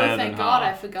is higher than thank God, I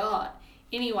half. forgot.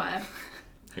 Anyway.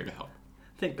 Here to help.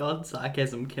 Thank God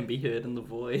sarcasm can be heard in the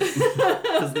voice.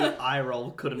 Because the eye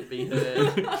roll couldn't be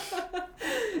heard.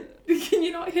 Can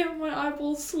you not hear my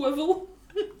eyeballs swivel?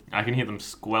 I can hear them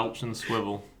squelch and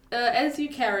swivel. As you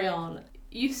carry on,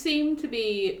 you seem to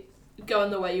be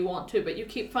going the way you want to, but you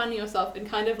keep finding yourself in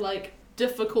kind of like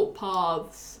difficult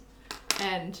paths.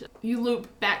 And you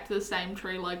loop back to the same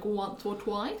tree like once or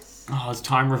twice. Oh, is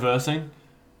time reversing?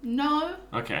 No.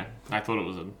 Okay. I thought it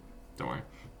was a... Don't worry.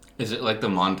 Is it like the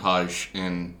montage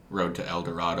in Road to El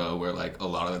Dorado where like a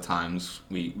lot of the times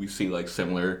we see like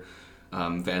similar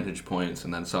vantage points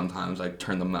and then sometimes I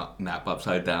turn the map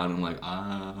upside down and I'm like,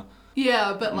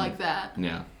 Yeah, but like that.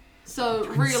 Yeah. So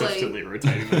Consistently really...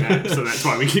 rotating the map, so that's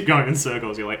why we keep going in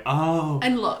circles. You're like, oh.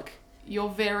 And look, you're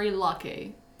very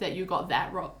lucky that you got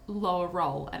that lower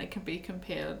roll and it can be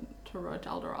compared to Road to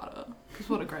El Dorado. Because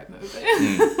what a great movie.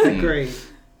 Agreed.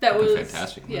 That was...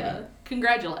 fantastic movie. Yeah.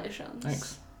 Congratulations.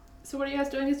 Thanks. So what are you guys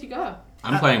doing as you go?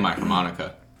 I'm playing my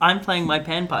harmonica. I'm playing my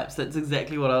panpipes. That's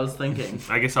exactly what I was thinking.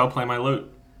 I guess I'll play my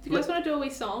lute. Do you guys want to do a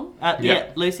wee song? Yeah,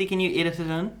 Lucy, can you edit it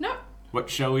in? No. What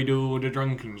shall we do with the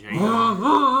drunken king?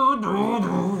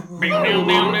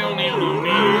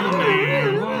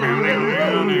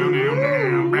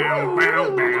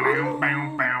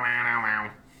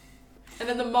 And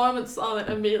in the moment silent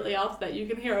immediately after that, you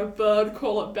can hear a bird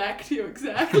call it back to you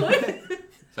exactly.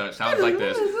 So it sounds like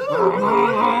this.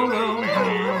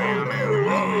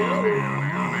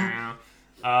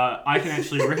 I can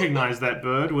actually recognize that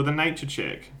bird with a nature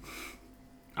check.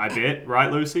 I bet,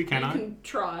 right, Lucy? Can you I? can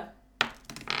try.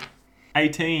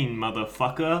 18,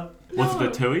 motherfucker. Was it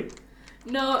a tui?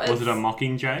 No, it's... Was it a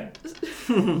mockingjay?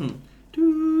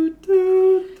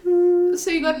 So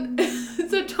you got...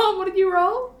 So Tom, what did you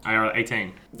roll? I rolled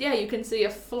 18. Yeah, you can see a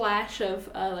flash of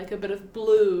like a bit of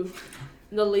blue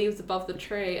in the leaves above the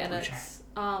tree, and it's...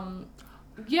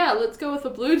 Yeah, let's go with a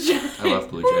blue jay. I love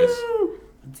blue jays.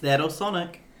 It's that or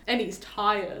Sonic. And he's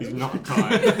tired. He's not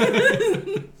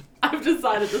tired. I've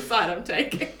decided the side I'm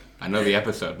taking. I know the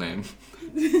episode name.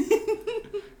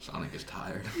 Sonic is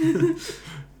tired.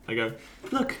 I go,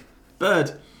 look,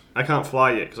 bird. I can't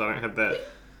fly yet because I don't have that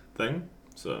thing,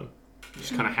 so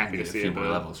just kind of happy to Get a see few it. more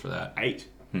levels for that. 8.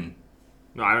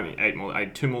 No, I don't need 8 more. I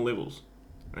had 2 more levels,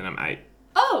 and then I'm 8.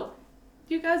 Oh,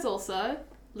 you guys also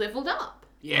leveled up.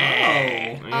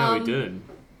 Yeah, we did.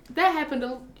 That happened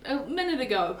a minute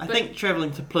ago. I but think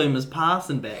travelling to Pluma's Pass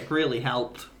and back really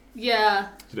helped. Yeah.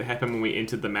 Did it happen when we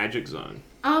entered the magic zone?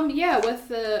 Yeah, with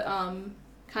the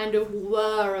kind of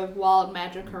whir of wild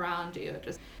magic around you, it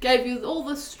just gave you all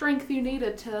the strength you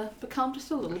needed to become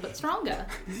just a little bit stronger.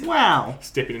 Wow.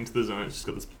 Stepping into the zone, it's just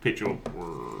got this perpetual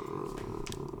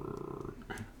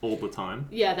all the time.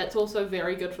 Yeah, that's also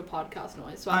very good for podcast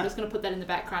noise. So I'm just going to put that in the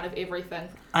background of everything.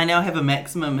 I now have a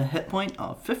maximum hit point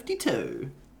of 52.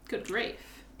 Good grief.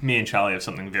 Me and Charlie have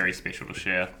something very special to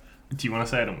share. Do you want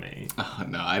to say it or me? Oh,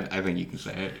 no, I think you can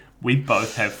say it. We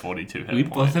both have 42 hit points. We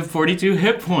both have 42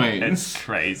 hit points. It's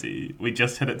crazy. We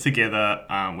just hit it together.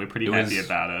 We're pretty happy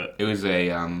about it. It was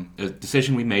a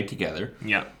decision we made together.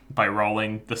 Yeah, by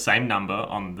rolling the same number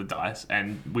on the dice,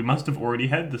 and we must have already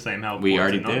had the same health We points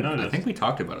already and not did. noticed. I think we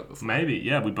talked about it before. Maybe,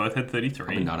 yeah. We both had 33.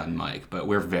 Probably not on mic, but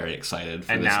we're very excited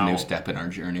for And this now- new step in our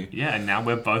journey. Yeah, and now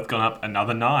we've both gone up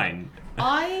another 9.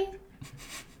 I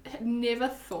had never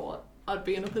thought I'd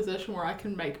be in a position where I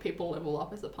can make people level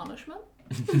up as a punishment.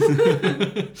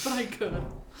 But I could.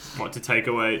 What, to take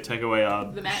away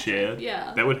our The magic, share?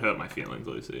 yeah. That would hurt my feelings,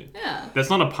 Lucy. Yeah. That's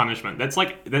not a punishment. That's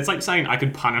like saying I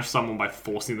could punish someone by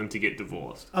forcing them to get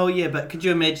divorced. Oh yeah, but could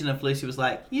you imagine if Lucy was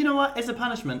like, you know what, as a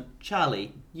punishment,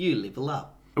 Charlie, you level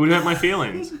up. It would hurt my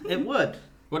feelings. It would.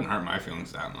 Wouldn't hurt my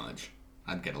feelings that much.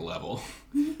 I'd get a level.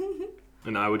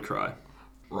 And I would cry.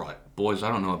 Right, boys, I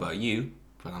don't know about you,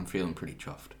 but I'm feeling pretty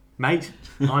chuffed. Mate,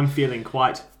 I'm feeling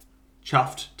quite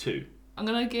chuffed too. I'm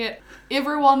going to get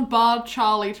everyone bar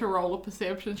Charlie to roll a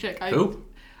perception check. Who?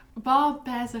 Bar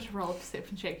Bazza to roll a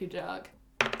perception check, you jerk.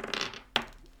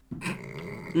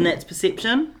 And that's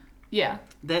perception. Yeah.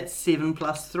 That's 7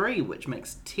 plus 3, which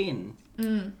makes 10.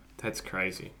 That's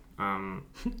crazy.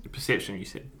 Perception, you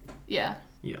said. Yeah.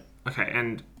 Yeah. Okay,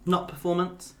 and Not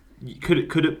performance. could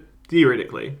it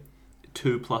theoretically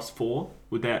 2 plus 4,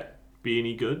 would that be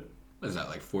any good? What is that,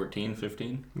 like 14,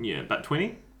 15, Yeah, about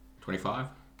 20? 25?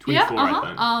 24, Yeah, I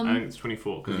think. I think it's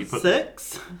 24 because you put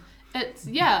 6. It's,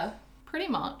 yeah, pretty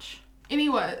much.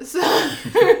 Anyways,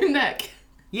 Nick,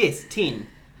 Yes, 10.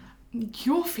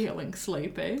 you're feeling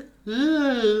sleepy.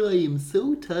 Oh, I am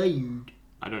so tired.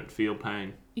 I don't feel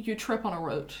pain. You trip on a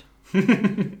root.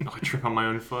 I trip on my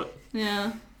own foot.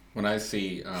 Yeah. When I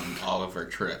see Oliver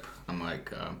trip, I'm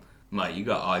like, mate, you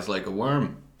got eyes like a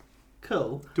worm.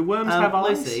 Cool. Do worms have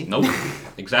eyes? Lucy. Nope,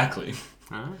 exactly.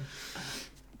 Ah.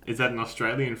 Is that an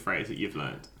Australian phrase that you've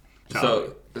learned?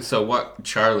 So what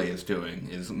Charlie is doing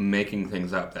is making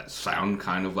things up that sound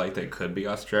kind of like they could be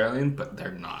Australian, but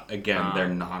they're not. Again, they're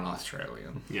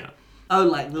non-Australian. Yeah. Oh,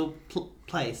 like the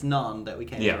place, non, that we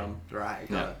came Yeah. from. Right,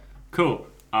 got Yeah. it. Cool.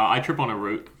 I trip on a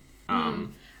root.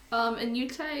 And you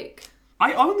take...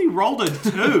 I only rolled a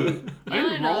 2. I Yeah,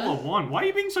 didn't I roll know. a 1. Why are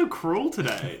you being so cruel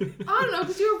today? I don't know,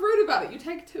 because you were rude about it. You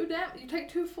take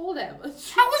 2 fall damage.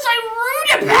 How was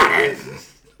I rude about it?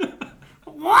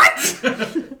 What?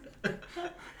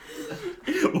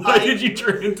 Why did you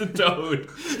turn into Toad?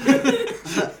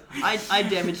 I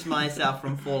damaged myself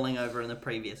from falling over in the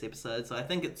previous episode, so I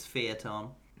think it's fair, Tom.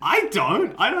 I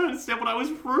don't understand what I was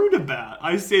rude about.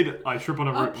 I said I trip on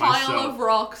a A root pile myself. of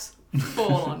rocks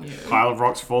fall on you. Pile of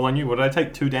rocks fall on you. What did I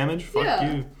take? 2 damage? Fuck Yeah.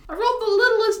 you. I rolled the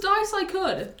littlest dice I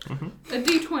could. A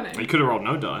d20. You could have rolled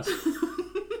no dice.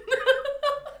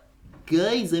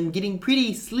 Guys, I'm getting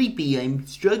pretty sleepy. I'm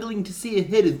struggling to see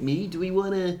ahead of me. Do we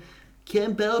want to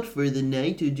camp out for the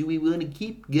night, or do we want to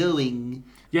keep going?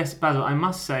 Yes, Basil, I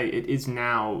must say it is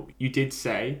now... You did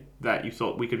say that you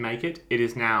thought we could make it. It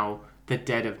is now the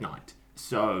dead of night.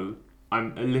 So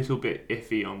I'm a little bit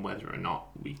iffy on whether or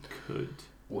not we could.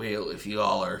 Well, if you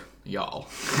all are... Y'all.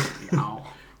 Ow.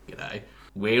 G'day.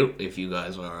 Well, if you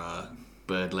guys are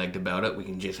bird-legged about it, we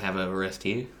can just have a rest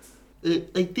here.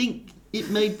 I think it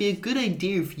might be a good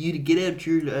idea for you to get out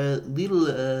your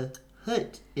little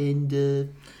hut and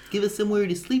give us somewhere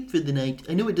to sleep for the night.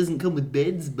 I know it doesn't come with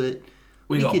beds, but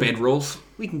We got can- bedrolls.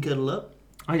 we can cuddle up.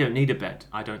 I don't need a bed.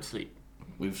 I don't sleep.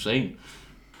 We've seen.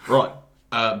 Right.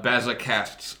 Bazza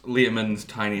casts Liamon's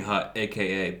tiny hut,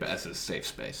 a.k.a. Bazza's safe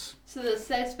space. So the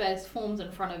safe space forms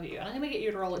in front of you, and I'm going to get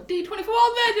you to roll a d24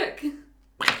 wild magic.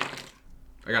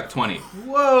 I got 20.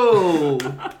 Whoa!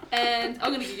 And I'm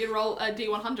going to get you to roll a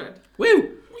d100.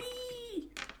 Woo!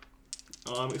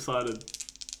 Oh, I'm excited.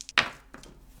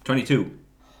 22.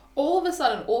 All of a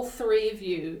sudden, all 3 of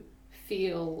you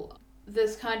feel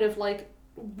this kind of like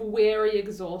weary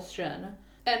exhaustion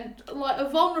and like a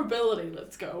vulnerability,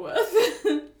 let's go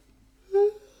with.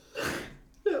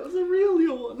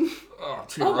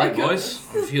 That's right, boys.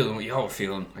 I'm feeling what y'all are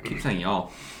feeling. I keep saying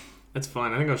y'all. It's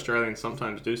fine. I think Australians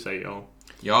sometimes do say y'all.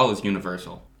 Y'all is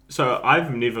universal. So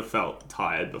I've never felt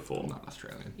tired before. Not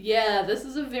Australian. Yeah, this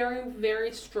is a very,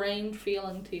 very strange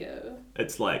feeling to you.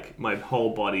 It's like my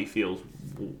whole body feels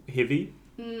heavy.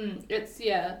 It's,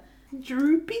 yeah.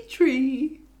 Droopy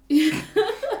tree.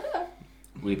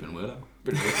 Weeping willow.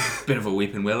 Bit of a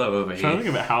weeping willow over I'm trying to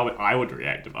here. think about how I would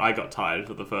react if I got tired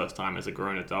for the first time as a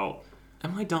grown adult.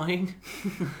 Am I dying?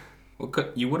 Well,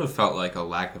 you would have felt like a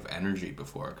lack of energy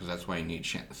before, because that's why you need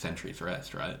Sentry's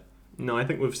Rest, right? No, I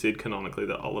think we've said canonically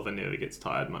that Oliver never gets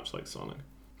tired, much like Sonic.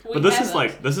 We But this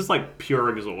haven't. is like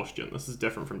pure exhaustion. This is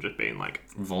different from just being like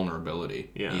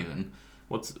Vulnerability, Yeah. even.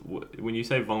 when you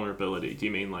say vulnerability, do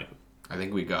you mean like I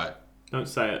think we got... don't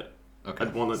say it? Okay.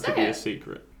 I'd want it to Say be a it.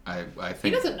 secret. I He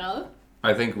think doesn't know.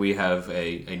 I think we have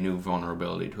a new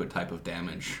vulnerability to a type of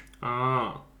damage,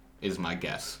 Ah, is my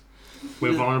guess.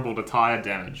 we're vulnerable to tired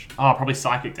damage. Oh, probably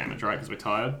psychic damage, right? Because we're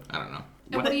tired. I don't know.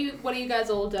 And what are you guys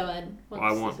all doing once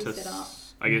I want this to. is set up?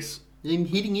 I guess. I'm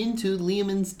heading into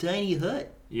Liam's tiny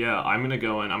hut. Yeah, I'm gonna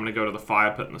go in. I'm gonna go to the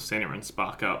fire pit in the center and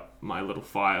spark up my little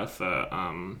fire for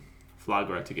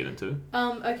Flagra to get into.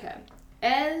 Okay.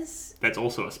 As That's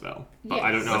also a spell, but Yes.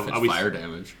 I don't know. What if Are it's we? fire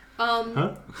damage?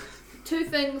 Huh? two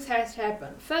things has to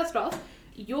happen. First off,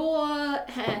 your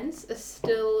hands are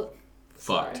still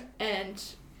Fucked. sore, and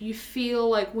you feel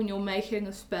like when you're making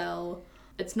a spell,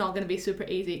 it's not going to be super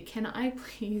easy. Can I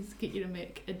please get you to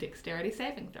make a dexterity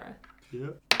saving throw? Yeah.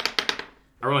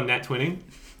 I roll a nat 20,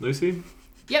 Lucy.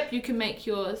 Yep, you can make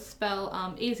your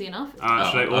spell easy enough. Should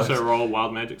I also roll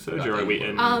wild magic surge, or are we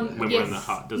in when we're yes. in the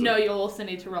hut? No, you'll also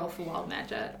need to roll for wild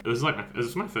magic. This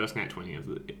is my first nat 20 of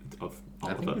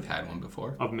I think we've had one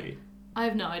before. of me. I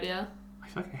have no idea. I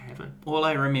feel like I haven't. All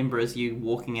I remember is you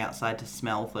walking outside to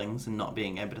smell things and not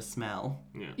being able to smell.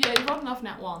 Yeah. Yeah, you rolled enough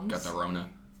nat ones. Got the Rona.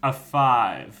 A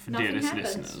 5, Nothing dearest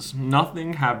happens. listeners.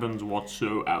 Nothing happens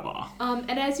whatsoever.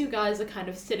 And as you guys are kind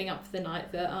of setting up for the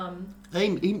night, I'm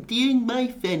emptying my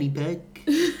fanny pack.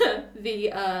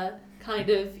 the kind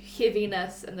of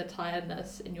heaviness and the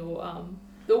tiredness in your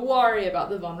the worry about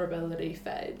the vulnerability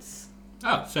fades.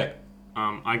 Oh, sick.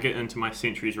 I get into my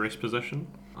Sentry's Rest position.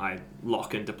 I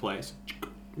lock into place.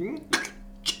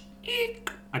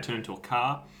 I turn into a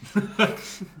car.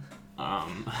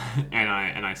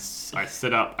 And I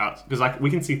sit up out because we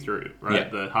can see through, right? Yeah.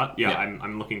 The hut. Yeah, Yeah.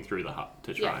 I'm looking through the hut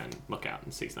to try Yeah. and look out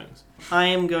and see things. I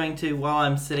am going to, while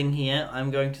I'm sitting here,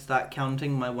 I'm going to start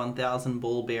counting my 1,000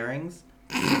 ball bearings.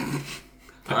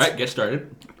 Alright, get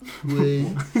started.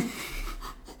 1,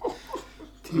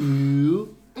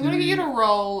 2. I'm gonna get you to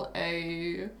roll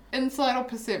a insight or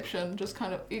perception. Just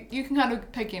kind of, you can kind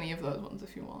of pick any of those ones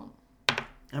if you want.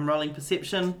 I'm rolling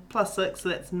perception plus 6, so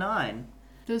that's 9.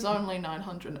 There's only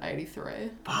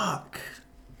 983. Fuck.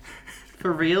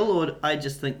 For real, or I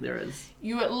just think there is?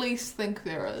 You at least think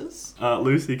there is.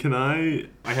 Lucy, can I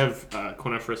have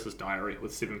Corniferous's diary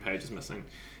with 7 pages missing.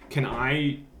 Can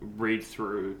I read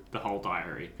through the whole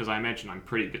diary? Because I imagine I'm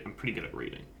pretty good at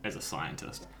reading as a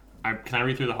scientist. Can I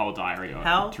read through the whole diary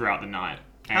throughout the night?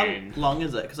 How And long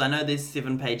is it? Because I know there's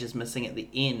 7 pages missing at the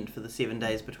end for the 7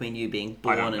 days between you being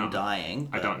I don't born know. and dying.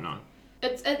 I don't know.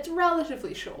 It's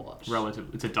relatively short.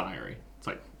 It's a diary. It's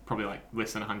like probably like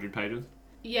less than 100 pages.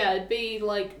 Yeah, it'd be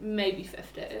like maybe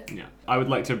 50. Yeah. I would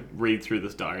like to read through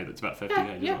this diary that's about 50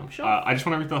 pages yeah, long. sure. I just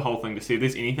want to read through the whole thing to see if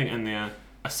there's anything in there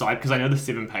aside, because I know the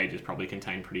 7 pages probably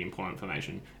contain pretty important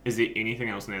information. Is there anything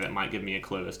else in there that might give me a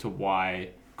clue as to why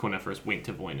Corniferous went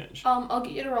to Voynich? I'll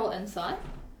get you to roll insight.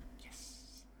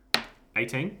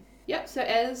 18? Yep, so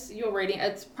as you're reading,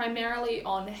 it's primarily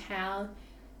on how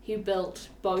he built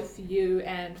both you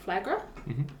and Flagra.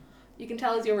 Mhm. You can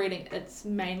tell as you're reading, it's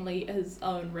mainly his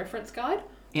own reference guide.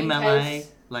 in MLA,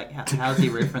 case- like how's he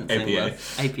referencing APA.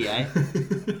 with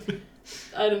APA?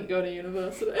 I didn't go to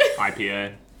university.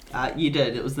 IPA. You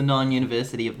did. It was the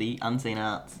non-university of the unseen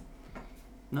arts.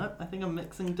 Nope, I think I'm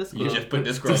mixing Discord. You just put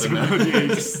Discworld in there. Yeah, you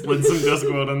just slid some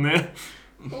Discworld in there.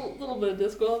 A little bit of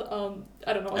Discord.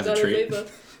 I don't know what As a that treat. is either.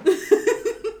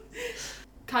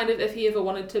 Kind of, if he ever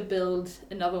wanted to build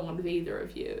another one with either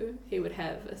of you, he would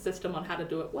have a system on how to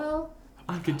do it well.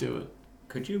 I could do it.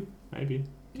 Could you? Maybe.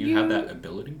 Do you have that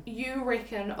ability? You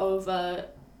reckon over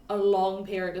a long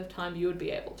period of time you would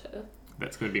be able to.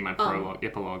 That's going to be my prologue,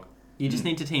 epilogue. You just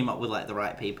need to team up with like the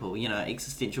right people. You know,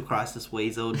 Existential Crisis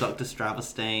Weasel, Dr.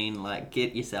 Stravastein. Like,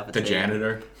 get yourself a The team.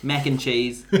 janitor. Mac and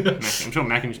cheese. I'm sure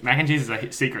Mac and Cheese is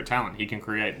a secret talent. He can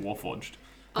create Warforged.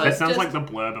 That sounds like the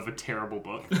blurb of a terrible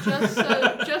book.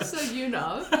 Just so you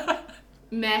know,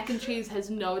 Mac and Cheese has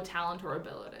no talent or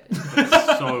ability.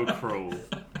 That's so cruel.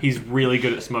 He's really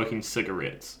good at smoking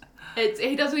cigarettes.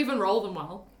 He doesn't even roll them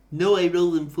well. No, I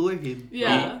roll them for him.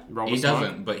 Yeah. He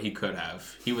doesn't, but he could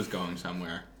have. He was going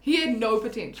somewhere. He had no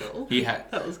potential. He had.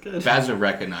 That was good. Bazza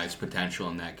recognized potential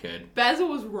in that kid. Basil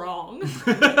was wrong.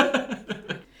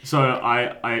 So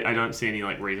I don't see any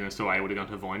like reason as to why I would have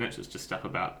gone to Voynich. It's just stuff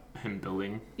about him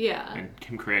building Yeah. and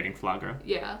him creating Flagra.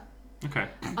 Yeah. Okay.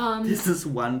 There's this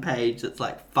one page that's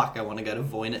like, fuck, I want to go to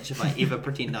Voynich if I ever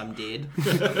pretend I'm dead.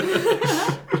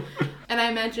 And I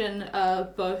imagine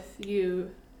both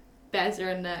you,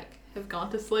 Bazza and Nick, have gone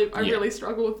to sleep. I Yeah. really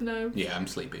struggle with gnomes. Yeah, I'm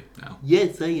sleepy now.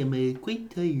 Yes, I am quite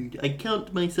tired. I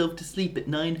count myself to sleep at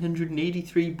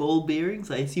 983 ball bearings.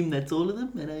 I assume that's all of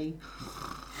them, and I...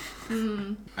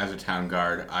 As a town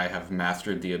guard, I have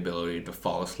mastered the ability to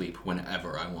fall asleep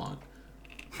whenever I want.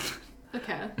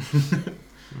 Okay.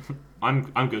 I'm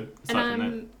good. And Aside from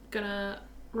I'm gonna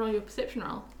roll your perception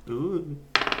roll. that. Ooh.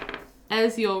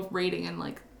 As you're reading and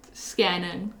like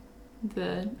scanning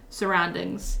the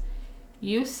surroundings,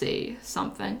 you see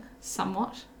something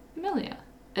somewhat familiar.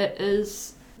 It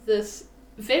is this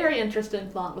very interesting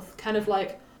plant with kind of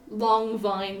like long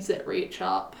vines that reach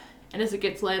up, and as it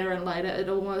gets later and later, it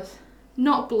almost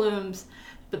not blooms,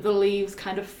 but the leaves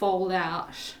kind of fold out,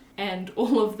 and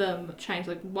all of them change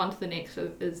like one to the next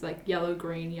is like yellow,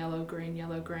 green, yellow, green,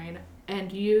 yellow, green,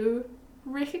 and you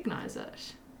recognize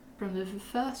it from the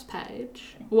first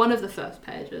page, one of the first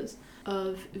pages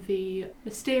of the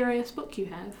mysterious book you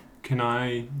have. Can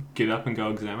I get up and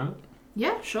go examine it?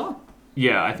 Yeah, sure.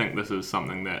 Yeah, I think this is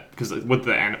something that because with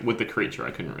the creature,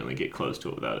 I couldn't really get close to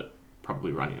it without it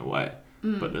probably running away.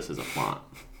 But this is a plant.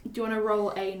 Do you want to roll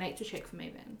a nature check for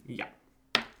me then? Yeah.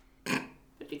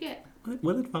 What'd you get?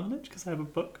 With advantage because I have a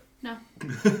book. No.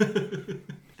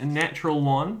 A natural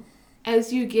one.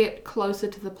 As you get closer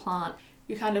to the plant,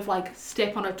 you kind of like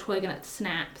step on a twig and it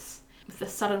snaps. With a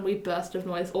sudden wee burst of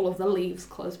noise, all of the leaves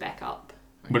close back up.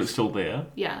 But it's still there.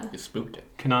 Yeah. You spooked it.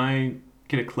 Can I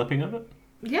get a clipping of it?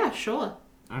 Yeah, sure.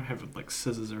 I don't have like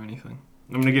scissors or anything.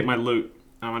 I'm gonna get my loot.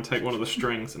 I'm gonna take one of the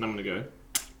strings and I'm gonna go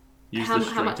use the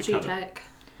string How much to do you cut it. take?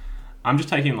 I'm just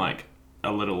taking like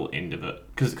a little end of it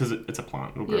because it's a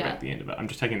plant. It'll grow Yeah. back the end of it. I'm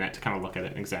just taking that to kind of look at it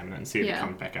and examine it and see if Yeah. it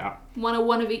comes back out. One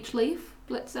of each leaf,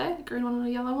 let's say. A green one and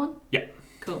a yellow one? Yeah.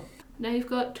 Cool. Now you've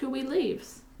got two wee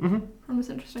leaves Mhm. from this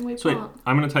interesting wee Sweet. plant.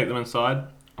 I'm gonna take them inside.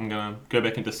 I'm gonna go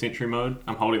back into sentry mode.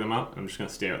 I'm holding them up. I'm just gonna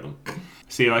stare at them.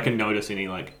 See if I can notice any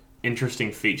like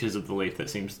interesting features of the leaf that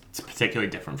seems particularly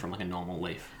different from like a normal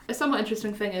leaf. A somewhat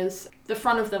interesting thing is the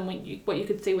front of them, what you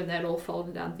could see when they'd all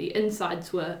folded down, the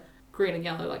insides were green and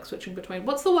yellow, like switching between.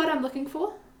 What's the word I'm looking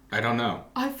for? I don't know.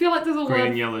 I feel like there's a Green word.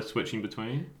 and yellow switching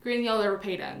between. Green and yellow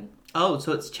repeating. Oh,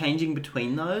 so it's changing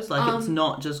between those? Like, it's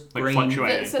not just like green,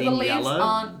 fluctuating. So the then leaves yellow?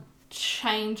 aren't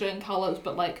changing colours,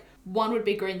 but like one would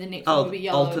be green, the next Oh, one would be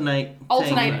yellow. alternating.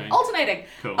 Alternating.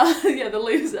 Cool. Yeah, the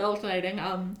leaves are alternating.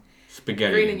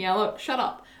 Spaghetti. Green and yellow. Shut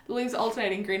up. The leaves are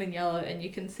alternating green and yellow, and you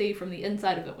can see from the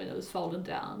inside of it when it was folded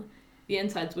down, the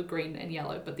insides were green and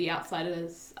yellow, but the outside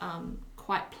is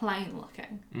quite plain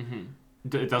looking.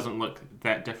 Mm-hmm. It doesn't look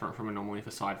that different from a normal leaf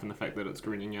aside from the fact that it's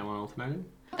green and yellow alternating.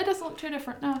 It doesn't look too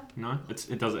different, no. No,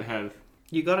 it doesn't have.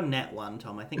 You got a nat one,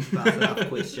 Tom. I think you've asked enough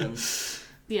questions.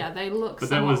 Yeah, they look But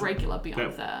that somewhat was- regular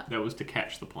beyond that. That was to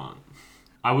catch the plant.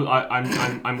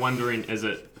 I'm wondering, is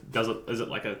it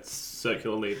like a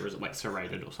circular leaf or is it like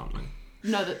serrated or something?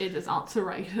 No, that it is aren't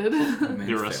serrated. Man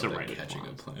You're a failed at serrated catching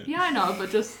plant. a plant. Yeah, I know, but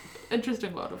just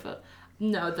interesting word of it.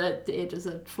 No, the edges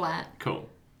are flat. Cool.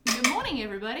 Good morning,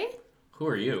 everybody. Who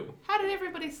are you? How did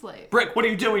everybody sleep? Brick, what are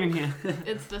you doing in here?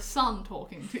 It's the sun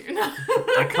talking to you.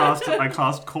 I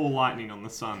cast Call Lightning on the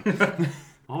sun.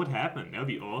 What would happen? That would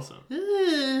be awesome.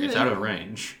 It's out of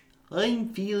range. I'm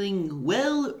feeling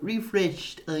well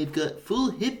refreshed. I've got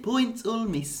full hit points, all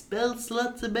my spell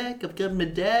slots are back. I've got my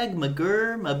dag, my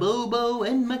gur, my bobo,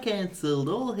 and my cancelled,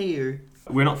 all here.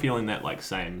 We're not feeling that like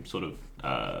same sort of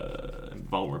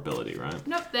vulnerability, right?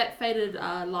 Nope, that faded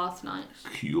last night.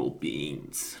 Cool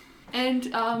beans.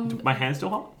 And My hand's still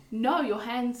hot? no, your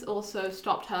hands also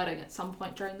stopped hurting at some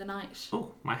point during the night.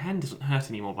 Oh, my hand doesn't hurt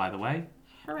anymore, by the way.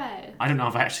 Hooray. I don't know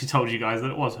if I actually told you guys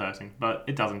that it was hurting, but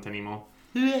it doesn't anymore.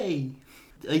 Hooray!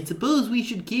 I suppose we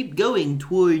should keep going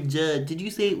towards, did you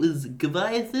say it was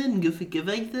Gaviathan?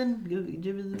 Gaviathan?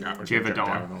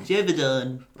 Jevedon.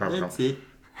 Jevedon. That's it.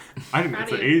 I think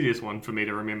that's the Proud of you. easiest one for me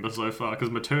to remember so far, because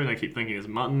Matern I keep thinking is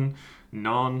mutton,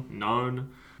 known,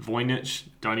 Voynich, it's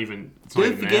not Don't even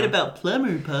forget there. about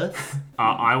Plumber Puss.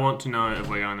 I want to know if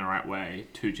we're going the right way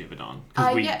to Jevedon.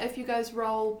 'Cause Yeah, if you guys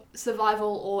roll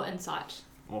survival or insight.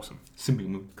 Awesome.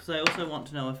 Simbimu. Because I also want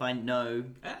to know if I know...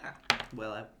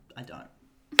 Well, I don't.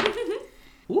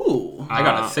 Ooh. I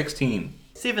got a 16.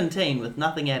 17 with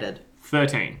nothing added.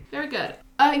 13. Very good.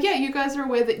 Yeah, you guys are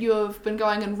aware that you have been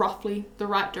going in roughly the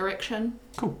right direction.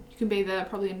 Cool. You can be there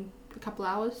probably in a couple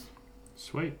hours.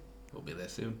 Sweet. We'll be there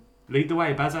soon. Lead the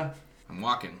way, Bazza. I'm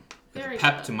walking. With Very a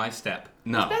pep good. to my step.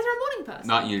 Is No, Bazza a morning person?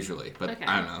 not usually, but Okay.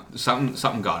 I don't know.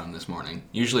 Something got him this morning.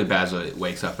 Usually Bazza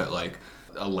wakes up at like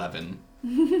 11.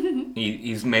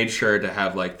 He's made sure to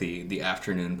have like the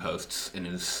afternoon posts in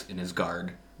his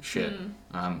guard shit,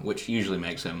 which usually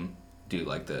makes him do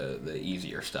like the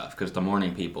easier stuff, because the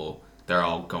morning people, they're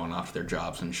all going off to their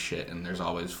jobs and shit, and there's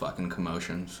always fucking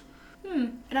commotions.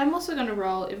 And I'm also going to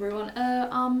roll everyone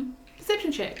a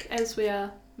perception check as we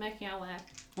are making our way.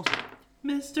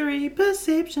 Mystery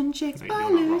perception checks Wait, by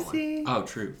you're not Lucy. Oh,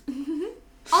 true.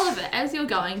 Oliver, as you're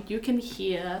going, you can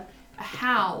hear a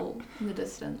howl in the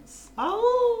distance.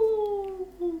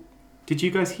 Oh. Did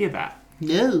you guys hear that?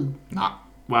 No. Nah.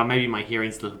 Well, maybe my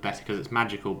hearing's a little better because it's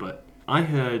magical, but I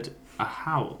heard a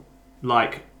howl.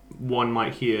 Like one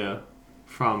might hear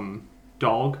from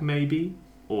dog, maybe,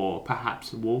 or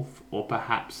perhaps wolf, or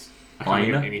perhaps I can't think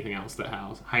of Hyena? anything else that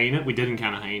howls. Hyena? We did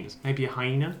encounter hyenas. Maybe a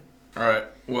hyena? Alright,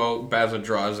 well, Bazza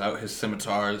draws out his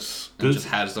scimitars and just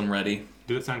has them ready.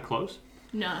 Did it sound close?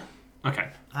 No. Okay.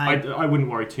 I wouldn't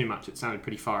worry too much. It sounded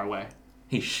pretty far away.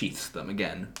 He sheaths them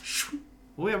again.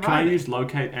 We're Can I right. use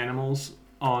locate animals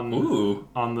on Ooh.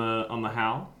 on the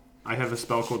howl? I have a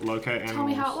spell called locate animals. Tell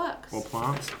me how it works. Or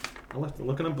plants. I'll have to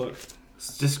look in a book.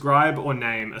 Describe or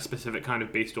name a specific kind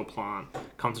of beast or plant,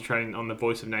 concentrating on the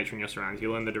voice of nature in your surroundings.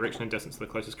 You learn the direction and distance of the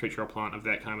closest creature or plant of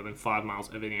that kind within 5 miles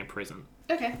of any prison.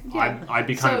 Okay, yeah. I'd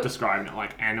be kind of So- describing it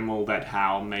like animal that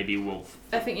howl, maybe wolf.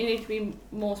 I think you need to be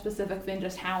more specific than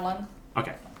just howling.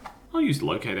 Okay. I'll use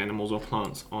locate animals or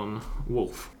plants on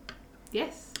wolf.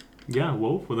 Yes. Yeah,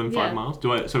 wolf within 5 Yeah.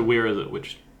 miles. So where is it?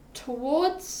 Which?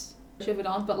 Towards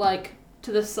Chivadon, but like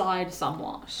to the side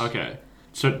somewhat. Okay.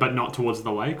 So, but not towards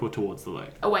the lake or towards the lake?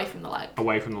 Away from the lake.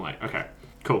 Away from the lake. Okay.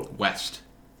 Cool. West.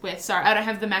 Wait, sorry, I don't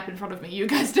have the map in front of me. You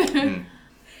guys do.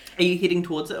 Are you heading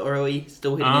towards it, or are we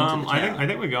still heading into the town? I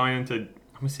think we're going into.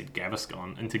 I almost said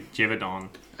Gaviscon, into Jevadon.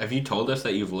 Have you told us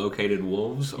that you've located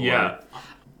wolves? Or... Yeah.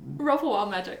 Roll for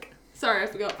wild magic. Sorry, I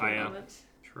forgot for I a am. moment.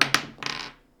 True.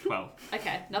 12.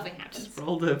 Okay, nothing happens. Just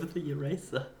rolled over the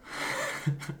eraser.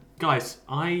 Guys,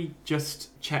 I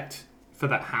just checked for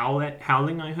that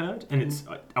howling I heard, and it's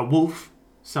a wolf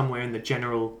somewhere in the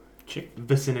general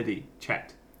vicinity.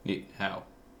 Checked. How?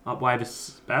 Why the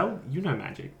spell? You know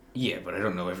magic. Yeah, but I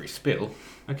don't know every spell.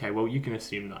 Okay, well, you can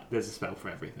assume that there's a spell for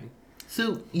everything.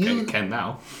 So You can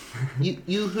now.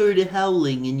 you heard a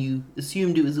howling and you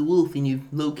assumed it was a wolf and you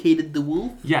located the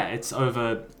wolf? Yeah, it's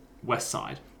over west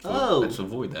side. Oh. Let's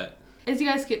avoid that. As you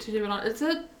guys get to Chivadon, it's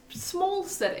a small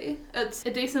city. It's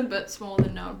a decent bit smaller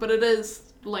than known, but it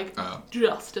is like Oh.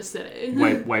 just a city.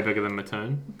 Way bigger than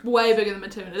Matern. Way bigger than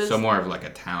Mattoon. It is. So more of like a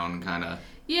town kind of.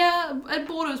 Yeah, it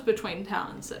borders between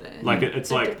town and city. Like it's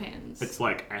it like depends. it's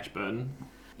like Ashburn.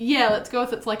 Yeah, let's go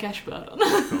with it's like Ashburton.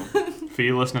 Cool. For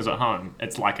you listeners at home,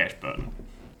 it's like Ashburn.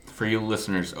 For you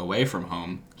listeners away from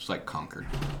home, it's like Concord.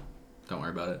 Don't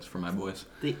worry about it. It's for my boys.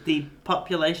 The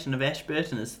population of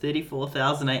Ashburton is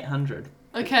 34,800.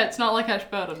 Okay, it's not like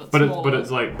Ashburton. It's But smaller. it's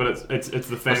the fantasy It's-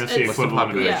 What's the equivalent of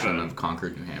population Ashburn. of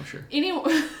Concord, New Hampshire?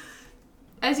 Anyway,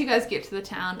 as you guys get to the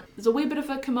town, there's a wee bit of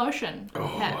a commotion Oh,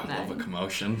 happening. I love a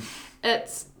commotion.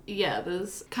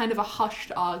 There's kind of a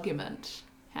hushed argument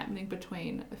happening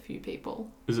between a few people.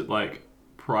 Is it like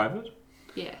private?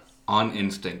 Yes. On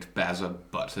instinct, Bazza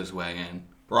butts his way in.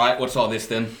 Right, what's all this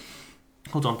then?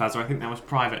 Hold on, Bazza. I think that was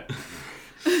private.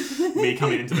 Me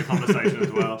coming into the conversation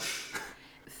as well.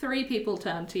 3 people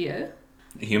turn to you.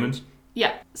 Humans?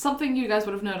 Yeah, something you guys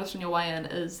would have noticed on your way in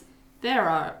is there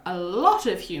are a lot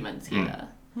of humans here.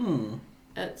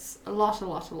 It's a lot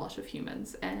of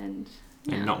humans, and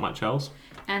And not much else.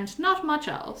 and not much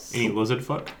else. Any lizard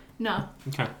folk? No.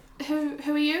 Okay.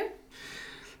 Who are you?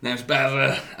 Name's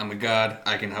Bazza. I'm a god.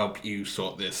 I can help you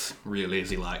sort this real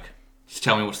easy like. Just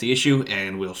tell me what's the issue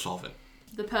and we'll solve it.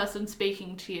 The person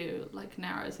speaking to you like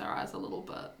narrows their eyes a little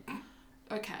bit.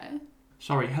 Okay.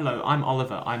 Sorry, hello, I'm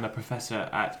Oliver. I'm a professor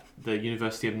at the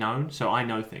University of None, so I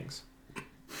know things.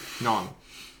 Non.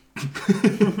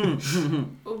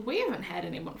 We haven't had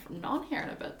anyone from Non here in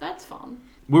a bit. That's fun.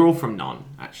 We're all from Non,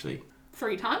 actually.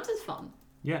 3 times as fun.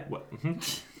 Yeah, what?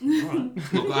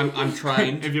 Alright. Look, I'm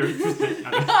trying. If you're interested.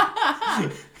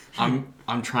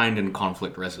 I'm trained in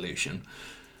conflict resolution.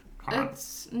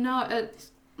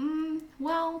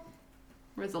 Well,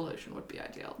 resolution would be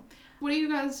ideal. What are you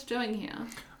guys doing here?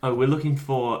 Oh, we're looking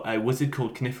for a wizard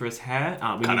called Coniferous Hair.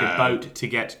 We need a boat to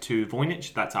get to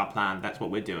Voynich. That's our plan. That's what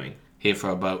we're doing. Here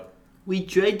for a boat. We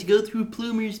tried to go through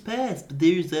Plumer's Pass, but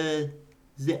there's a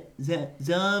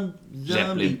zombie.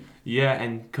 Zeppelin. Yeah,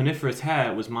 and Coniferous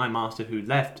Hair was my master who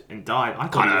left and died. I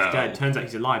thought he was dead. Turns out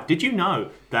he's alive. Did you know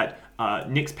that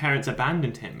Nick's parents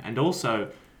abandoned him? And also,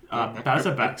 that's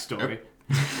a backstory.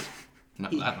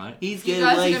 Not that, mate. He's You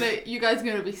got a guys, wife. you guys are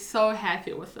gonna be so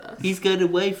happy with this. He's got a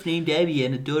wife named Abby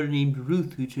and a daughter named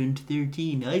Ruth who turned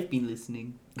 13. I've been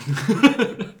listening.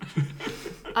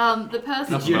 The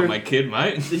person Enough about my kid,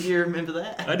 mate. Did you remember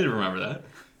that? I did remember that.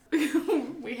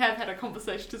 we have had a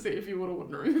conversation to see if you would or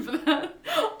wouldn't remember that.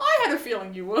 I had a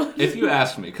feeling you would. If you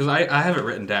asked me, because I have it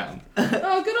written down.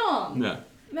 Oh, good on. No.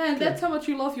 Man, that's how much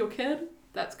you love your kid.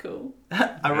 That's cool.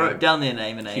 I wrote down their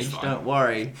name and She's age. fine. Don't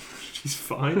worry. She's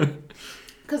fine.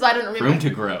 Because I didn't remember. Room to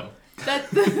grow. That's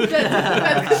because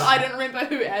I didn't remember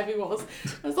who Abby was.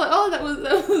 I was like, oh, that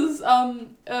was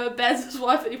Baz's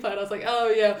wife that you played. I was like, oh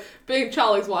yeah, being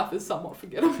Charlie's wife is somewhat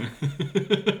forgettable.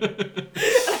 I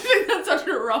think that's such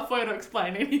a rough way to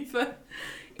explain anything.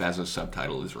 Baz's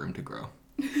subtitle is Room to Grow.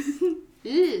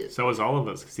 Ew. So is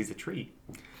Oliver's, because he's a tree.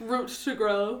 Roots to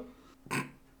grow.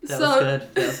 That was good.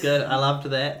 That was good. I loved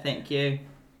that. Thank you.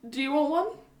 Do you want one?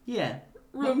 Yeah.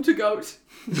 Room to goat.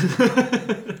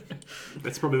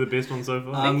 That's probably the best one so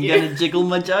far. I'm gonna jiggle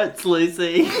my jokes,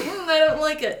 Lucy. I don't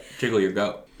like it. Jiggle your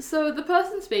goat. So the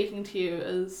person speaking to you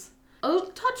is a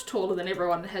touch taller than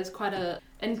everyone, has quite a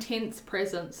intense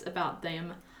presence about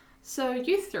them. So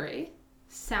you three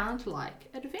sound like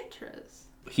adventurers.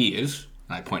 He is.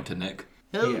 And I point to Nick.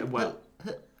 Yeah, well,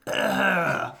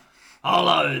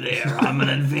 Hello there, I'm an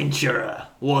adventurer.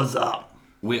 What's up?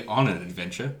 We're on an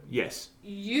adventure. yes.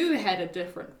 You had a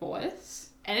different voice.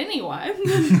 And anyway,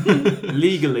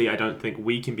 Legally, I don't think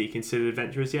we can be considered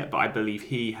adventurers yet, but I believe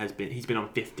he's been on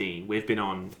 15. We've been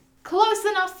on... close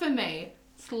enough for me.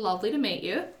 It's lovely to meet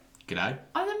you. G'day.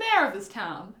 I'm the mayor of this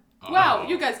town. Oh. Wow,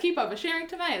 you guys keep oversharing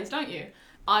to mayors, don't you?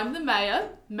 I'm the mayor,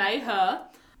 May her.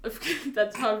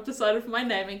 That's how I've decided for my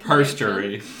naming convention.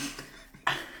 Herstory.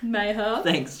 May her.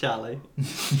 Thanks, Charlie.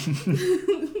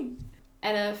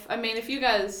 And if you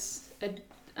guys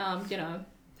are,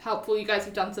 helpful, you guys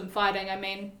have done some fighting. I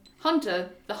mean, Hunter,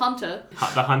 the Hunter.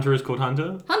 The hunter is called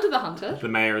Hunter. Hunter the Hunter. The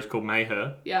mayor is called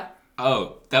Mayher. Yeah.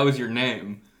 Oh, that was your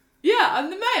name. Yeah, I'm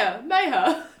the mayor, May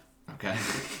her. Okay.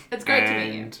 It's great to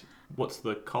meet you. And what's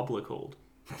the cobbler called?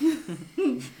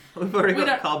 We've already We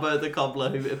got don't- Cobbo the Cobbler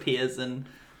who appears in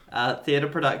theatre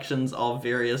productions of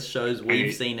various shows we've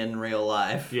Hey. seen in real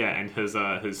life. Yeah, and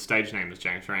his stage name is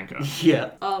James Franco.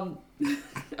 Yeah.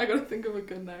 I gotta think of a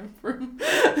good name for him.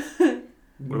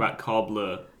 What about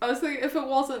cobbler? I was thinking, if it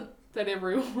wasn't that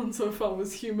everyone so far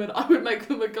was human, I would make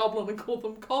them a goblin and call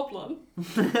them Coblin.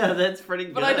 That's pretty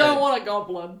good. But I don't want a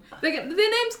goblin. Their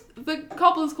name's, the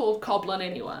cobbler's called Coblin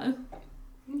anyway.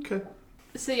 Okay.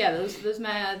 So yeah, there's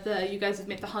Mayor, you guys have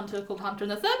met the Hunter called Hunter,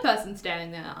 and the third person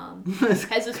standing there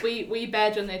has this wee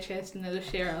badge on their chest, and they're the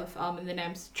sheriff, and their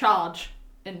name's Charge,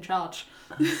 in charge.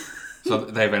 So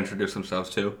they've introduced themselves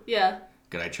too. Yeah.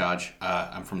 G'day, Charge.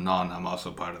 I'm from Non. I'm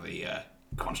also part of the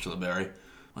Constabulary.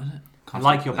 What is it? I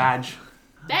like your badge.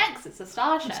 Thanks, it's a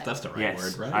star shape. That's the right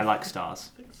Yes, word, right? I like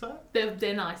stars.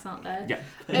 They're nice, aren't they? Yeah.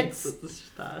 Thanks It's for the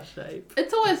star shape.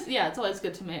 it's always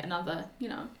good to meet another,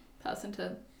 person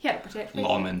to protect people.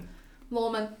 Lawman.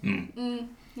 Lawman.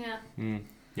 Yeah.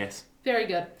 Yes. Very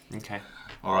good. Okay.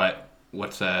 All right.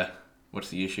 What's the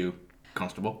issue,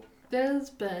 Constable? There's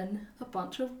been a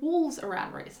bunch of wolves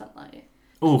around recently.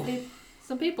 Oh,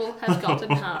 Some people have gotten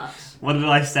hurt. what did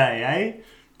I say, eh?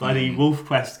 Bloody wolf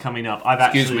quest coming up.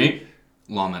 Excuse me.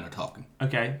 Lawmen are talking.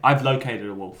 Okay, I've located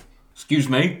a wolf. Excuse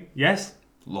me. Yes?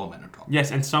 Lawmen are talking.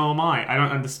 Yes, and so am I. I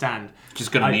don't understand.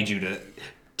 Just gonna I- need you to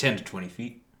 10 to 20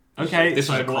 feet. Okay, This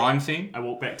so is a I walk- crime scene. I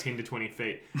walk back 10 to 20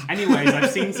 feet. Anyways, I've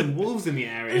seen some wolves in the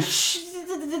area.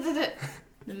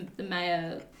 The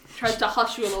mayor tries to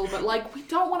hush you a little bit, like, we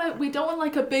don't want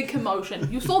like a big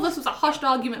commotion. You saw this was a hushed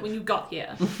argument when you got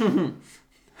here.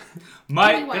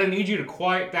 Mate, Anyway. gonna need you to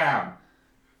quiet down.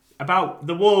 About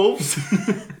the wolves.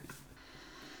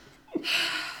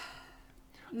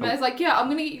 The mayor's like, yeah, I'm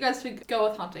gonna get you guys to go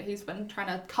with Hunter. He's been trying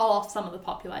to cull off some of the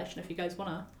population if you guys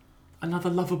wanna. Another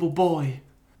lovable boy.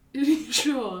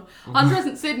 Sure. Hunter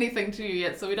hasn't said anything to you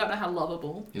yet, so we don't know how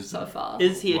lovable so far.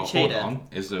 Is he a Hold cheater? on.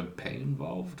 Is there pay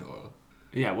involved or?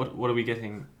 Yeah, what are we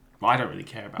getting? Well, I don't really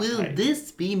care about Will pay.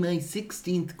 this be my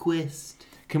 16th quest?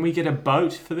 Can we get a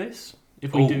boat for this?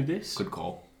 If we Oh, do this? Good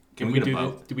call. Can Can we we get do a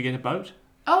boat? this? Do we get a boat?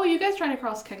 Oh, are you guys trying to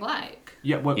cross King Lake?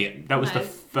 Yeah, well, Yeah. that was the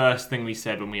Nice. first thing we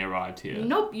said when we arrived here.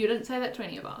 Nope, you didn't say that to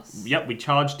any of us. Yep, we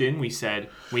charged in. We said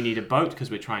we need a boat because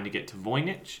we're trying to get to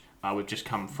Voynich. We've just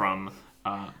come from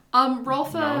Roll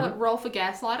for No.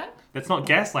 gaslighting. That's not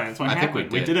gaslighting. That's what I think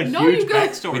happened. we We did. did a No, you huge guys-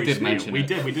 backstory We did spiel. mention We it.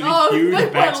 did. We did Oh, a huge they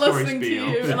weren't backstory listening to spiel.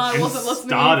 you, and I wasn't listening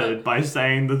started either. by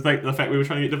saying the fact we were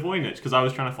trying to get to Voynich because I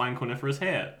was trying to find Corniferous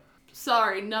hair.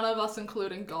 Sorry, none of us,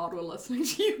 including God, were listening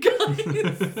to you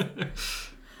guys.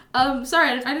 Sorry,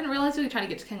 I didn't realize we were trying to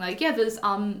get to King Lake. Yeah, there's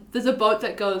a boat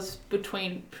that goes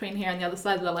between here and the other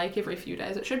side of the lake every few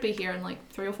days. It should be here in like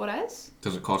 3 or 4 days.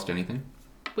 Does it cost anything?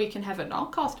 We can have it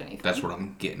not cost anything. That's what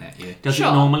I'm getting at, yeah. Does Sure.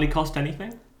 it normally cost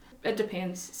anything? It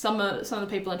depends. Some of the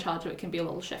people in charge of it can be a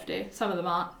little shifty. Some of them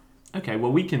aren't. Okay,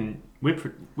 well we can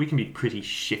be pretty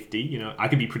shifty. You know, I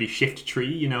can be pretty shift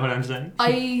tree. You know what I'm saying?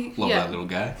 Love that little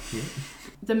guy.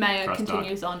 The mayor Trust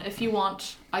continues on. If you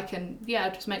want, I can,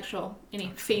 just make sure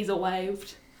any fees are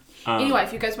waived. Um, Anyway,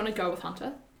 if you guys want to go with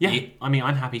Hunter. Yeah, Yeah. I mean,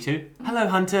 I'm happy to. Hello,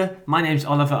 Hunter. My name's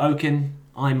Oliver Oaken.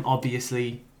 I'm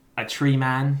obviously a tree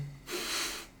man.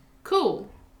 Cool.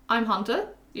 I'm Hunter.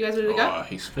 You guys ready to go? Oh,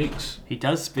 he speaks. He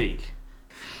does speak.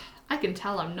 I can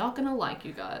tell I'm not going to like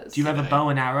you guys. Do you have a Okay. bow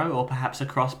and arrow or perhaps a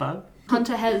crossbow?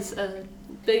 Hunter has a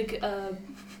big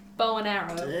bow and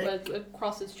arrow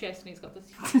across his chest, and he's got this...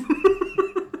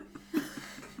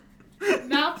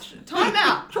 Time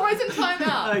out! Troy's in time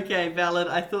out! Okay, valid.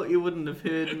 I thought you wouldn't have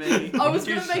heard me. I was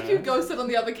going to make you go sit on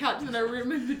the other couch, and then I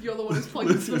remembered you're the one who's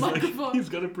plugged into the microphone. He's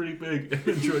got a pretty big...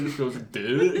 Troy just goes,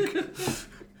 dick.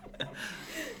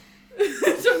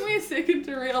 It took me a second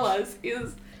to realise.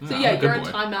 So No, yeah, good you're in boy.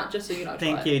 timeout, just so you know.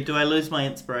 Thank Troy. you. Do I lose my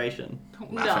inspiration?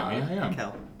 Laugh at me, I No, am. Okay.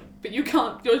 but you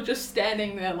can't. You're just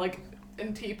standing there like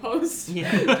in T-pose,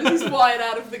 Yeah. just quiet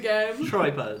out of the game.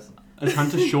 Troy pose. Is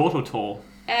Hunter short or tall?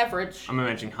 Average. I'm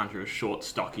imagining Hunter is short,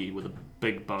 stocky, with a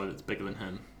big bow that's bigger than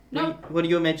him. No. What do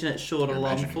you imagine it's short or You're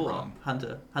long imagining for? wrong.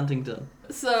 Huntington.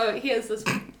 So he has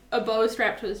a bow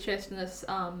strapped to his chest and this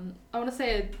I want to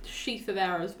say a sheath of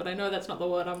arrows, but I know that's not the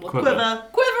word I'm looking Quiver. for.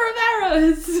 Quiver of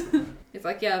arrows. He's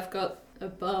like, yeah, I've got a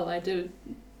bow. I do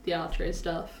the archery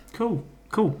stuff. Cool.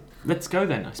 Let's go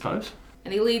then, I suppose.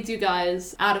 And he leads you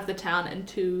guys out of the town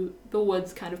into the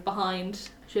woods kind of behind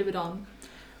Shivadon,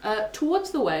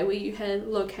 towards the way where you had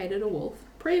located a wolf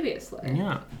previously.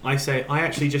 Yeah. I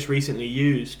actually just recently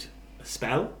used a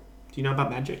spell. Do you know about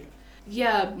magic?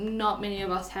 Yeah, not many of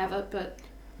us have it, but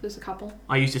there's a couple.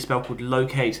 I used a spell called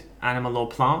Locate Animal or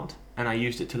Plant, and I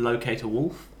used it to locate a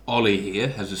wolf. Ollie here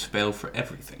has a spell for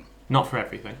everything. Not for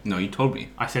everything. No, you told me.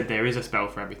 I said there is a spell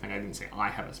for everything. I didn't say I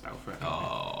have a spell for everything.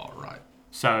 Oh, right.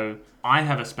 So I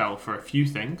have a spell for a few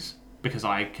things because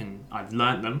I've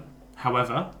learnt them.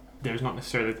 However, there's not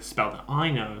necessarily the spell that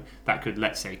I know that could,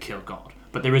 let's say, kill God.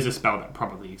 But there is a spell that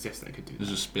probably exists that could do There's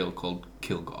that. a spell called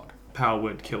Kill God. Power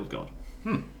word killed God.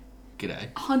 G'day.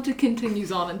 Hunter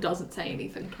continues on and doesn't say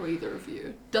anything to either of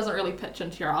you. Doesn't really pitch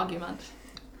into your argument.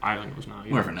 I think it was not.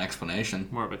 More of an explanation.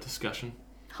 More of a discussion.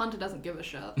 Hunter doesn't give a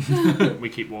shit. We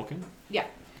keep walking. Yeah.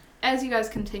 As you guys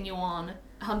continue on,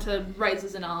 Hunter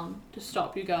raises an arm to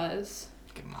stop you guys.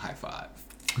 Give him a high five.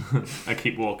 I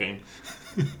keep walking.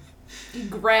 He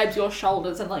grabs your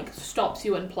shoulders and like stops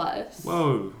you in place.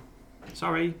 Whoa.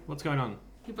 Sorry, what's going on?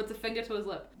 He puts a finger to his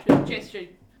lip,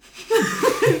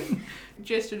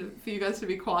 gestured for you guys to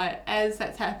be quiet. As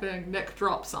that's happening, Nick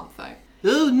drops something.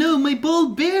 Oh no, my ball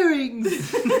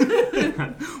bearings!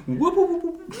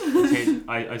 Okay,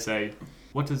 I say,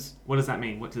 what does that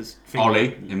mean? What does finger... Ollie,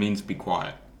 it means be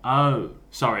quiet. Oh,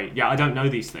 sorry. Yeah, I don't know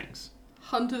these things.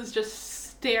 Hunter's just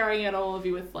staring at all of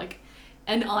you with like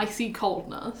an icy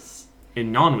coldness.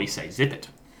 In Non, we say zip it.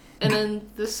 And in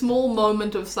the small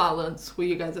moment of silence where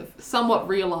you guys have somewhat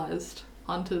realised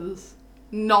Hunter's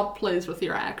not pleased with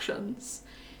your actions,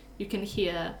 you can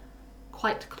hear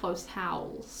quite close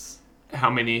howls. How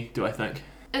many do I think?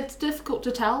 It's difficult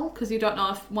to tell because you don't know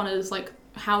if one is like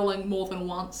howling more than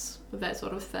once with that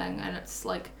sort of thing, and it's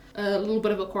like a little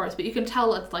bit of a chorus, but you can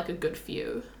tell it's like a good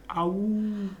few.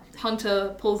 Ow.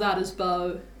 Hunter pulls out his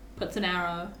bow, puts an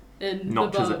arrow in the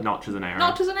bow. Notches an arrow.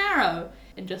 Notches an arrow,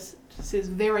 and just says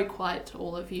very quiet to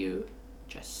all of you,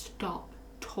 just stop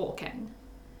talking.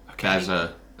 Okay.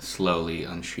 Gaza slowly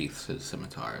unsheaths his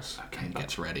scimitars Okay, and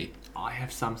gets ready. I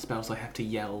have some spells I have to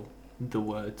yell the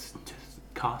words to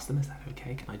cast them. Is that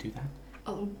okay? Can I do that?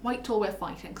 Oh, wait till we're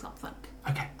fighting something.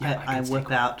 Okay. Yeah, I can stay whip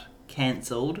quiet. out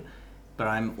cancelled, but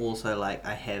I'm also like,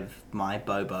 I have my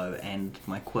bow and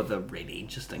my quiver ready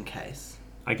just in case.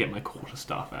 I get my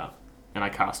quarterstaff out and I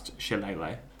cast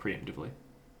Shillelagh preemptively.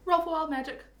 Roll for wild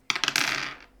magic.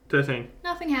 13.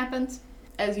 Nothing happens.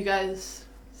 As you guys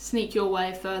sneak your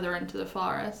way further into the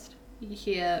forest, you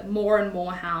hear more and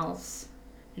more howls,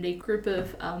 and a group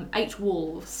of 8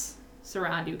 wolves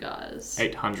surround you guys.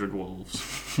 800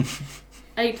 wolves.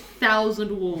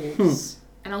 8,000 wolves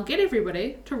And I'll get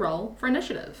everybody to roll for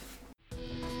initiative.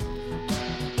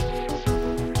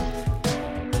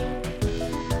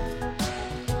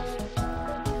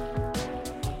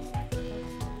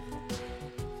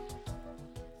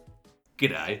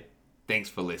 G'day. Thanks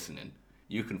for listening.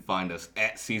 You can find us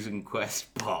at Season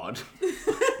Quest Pod.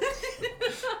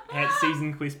 At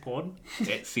Season Quest Pod.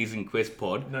 At Season Quest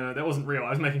Pod. No, that wasn't real. I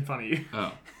was making fun of you.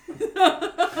 Oh.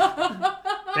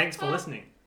 Thanks for listening.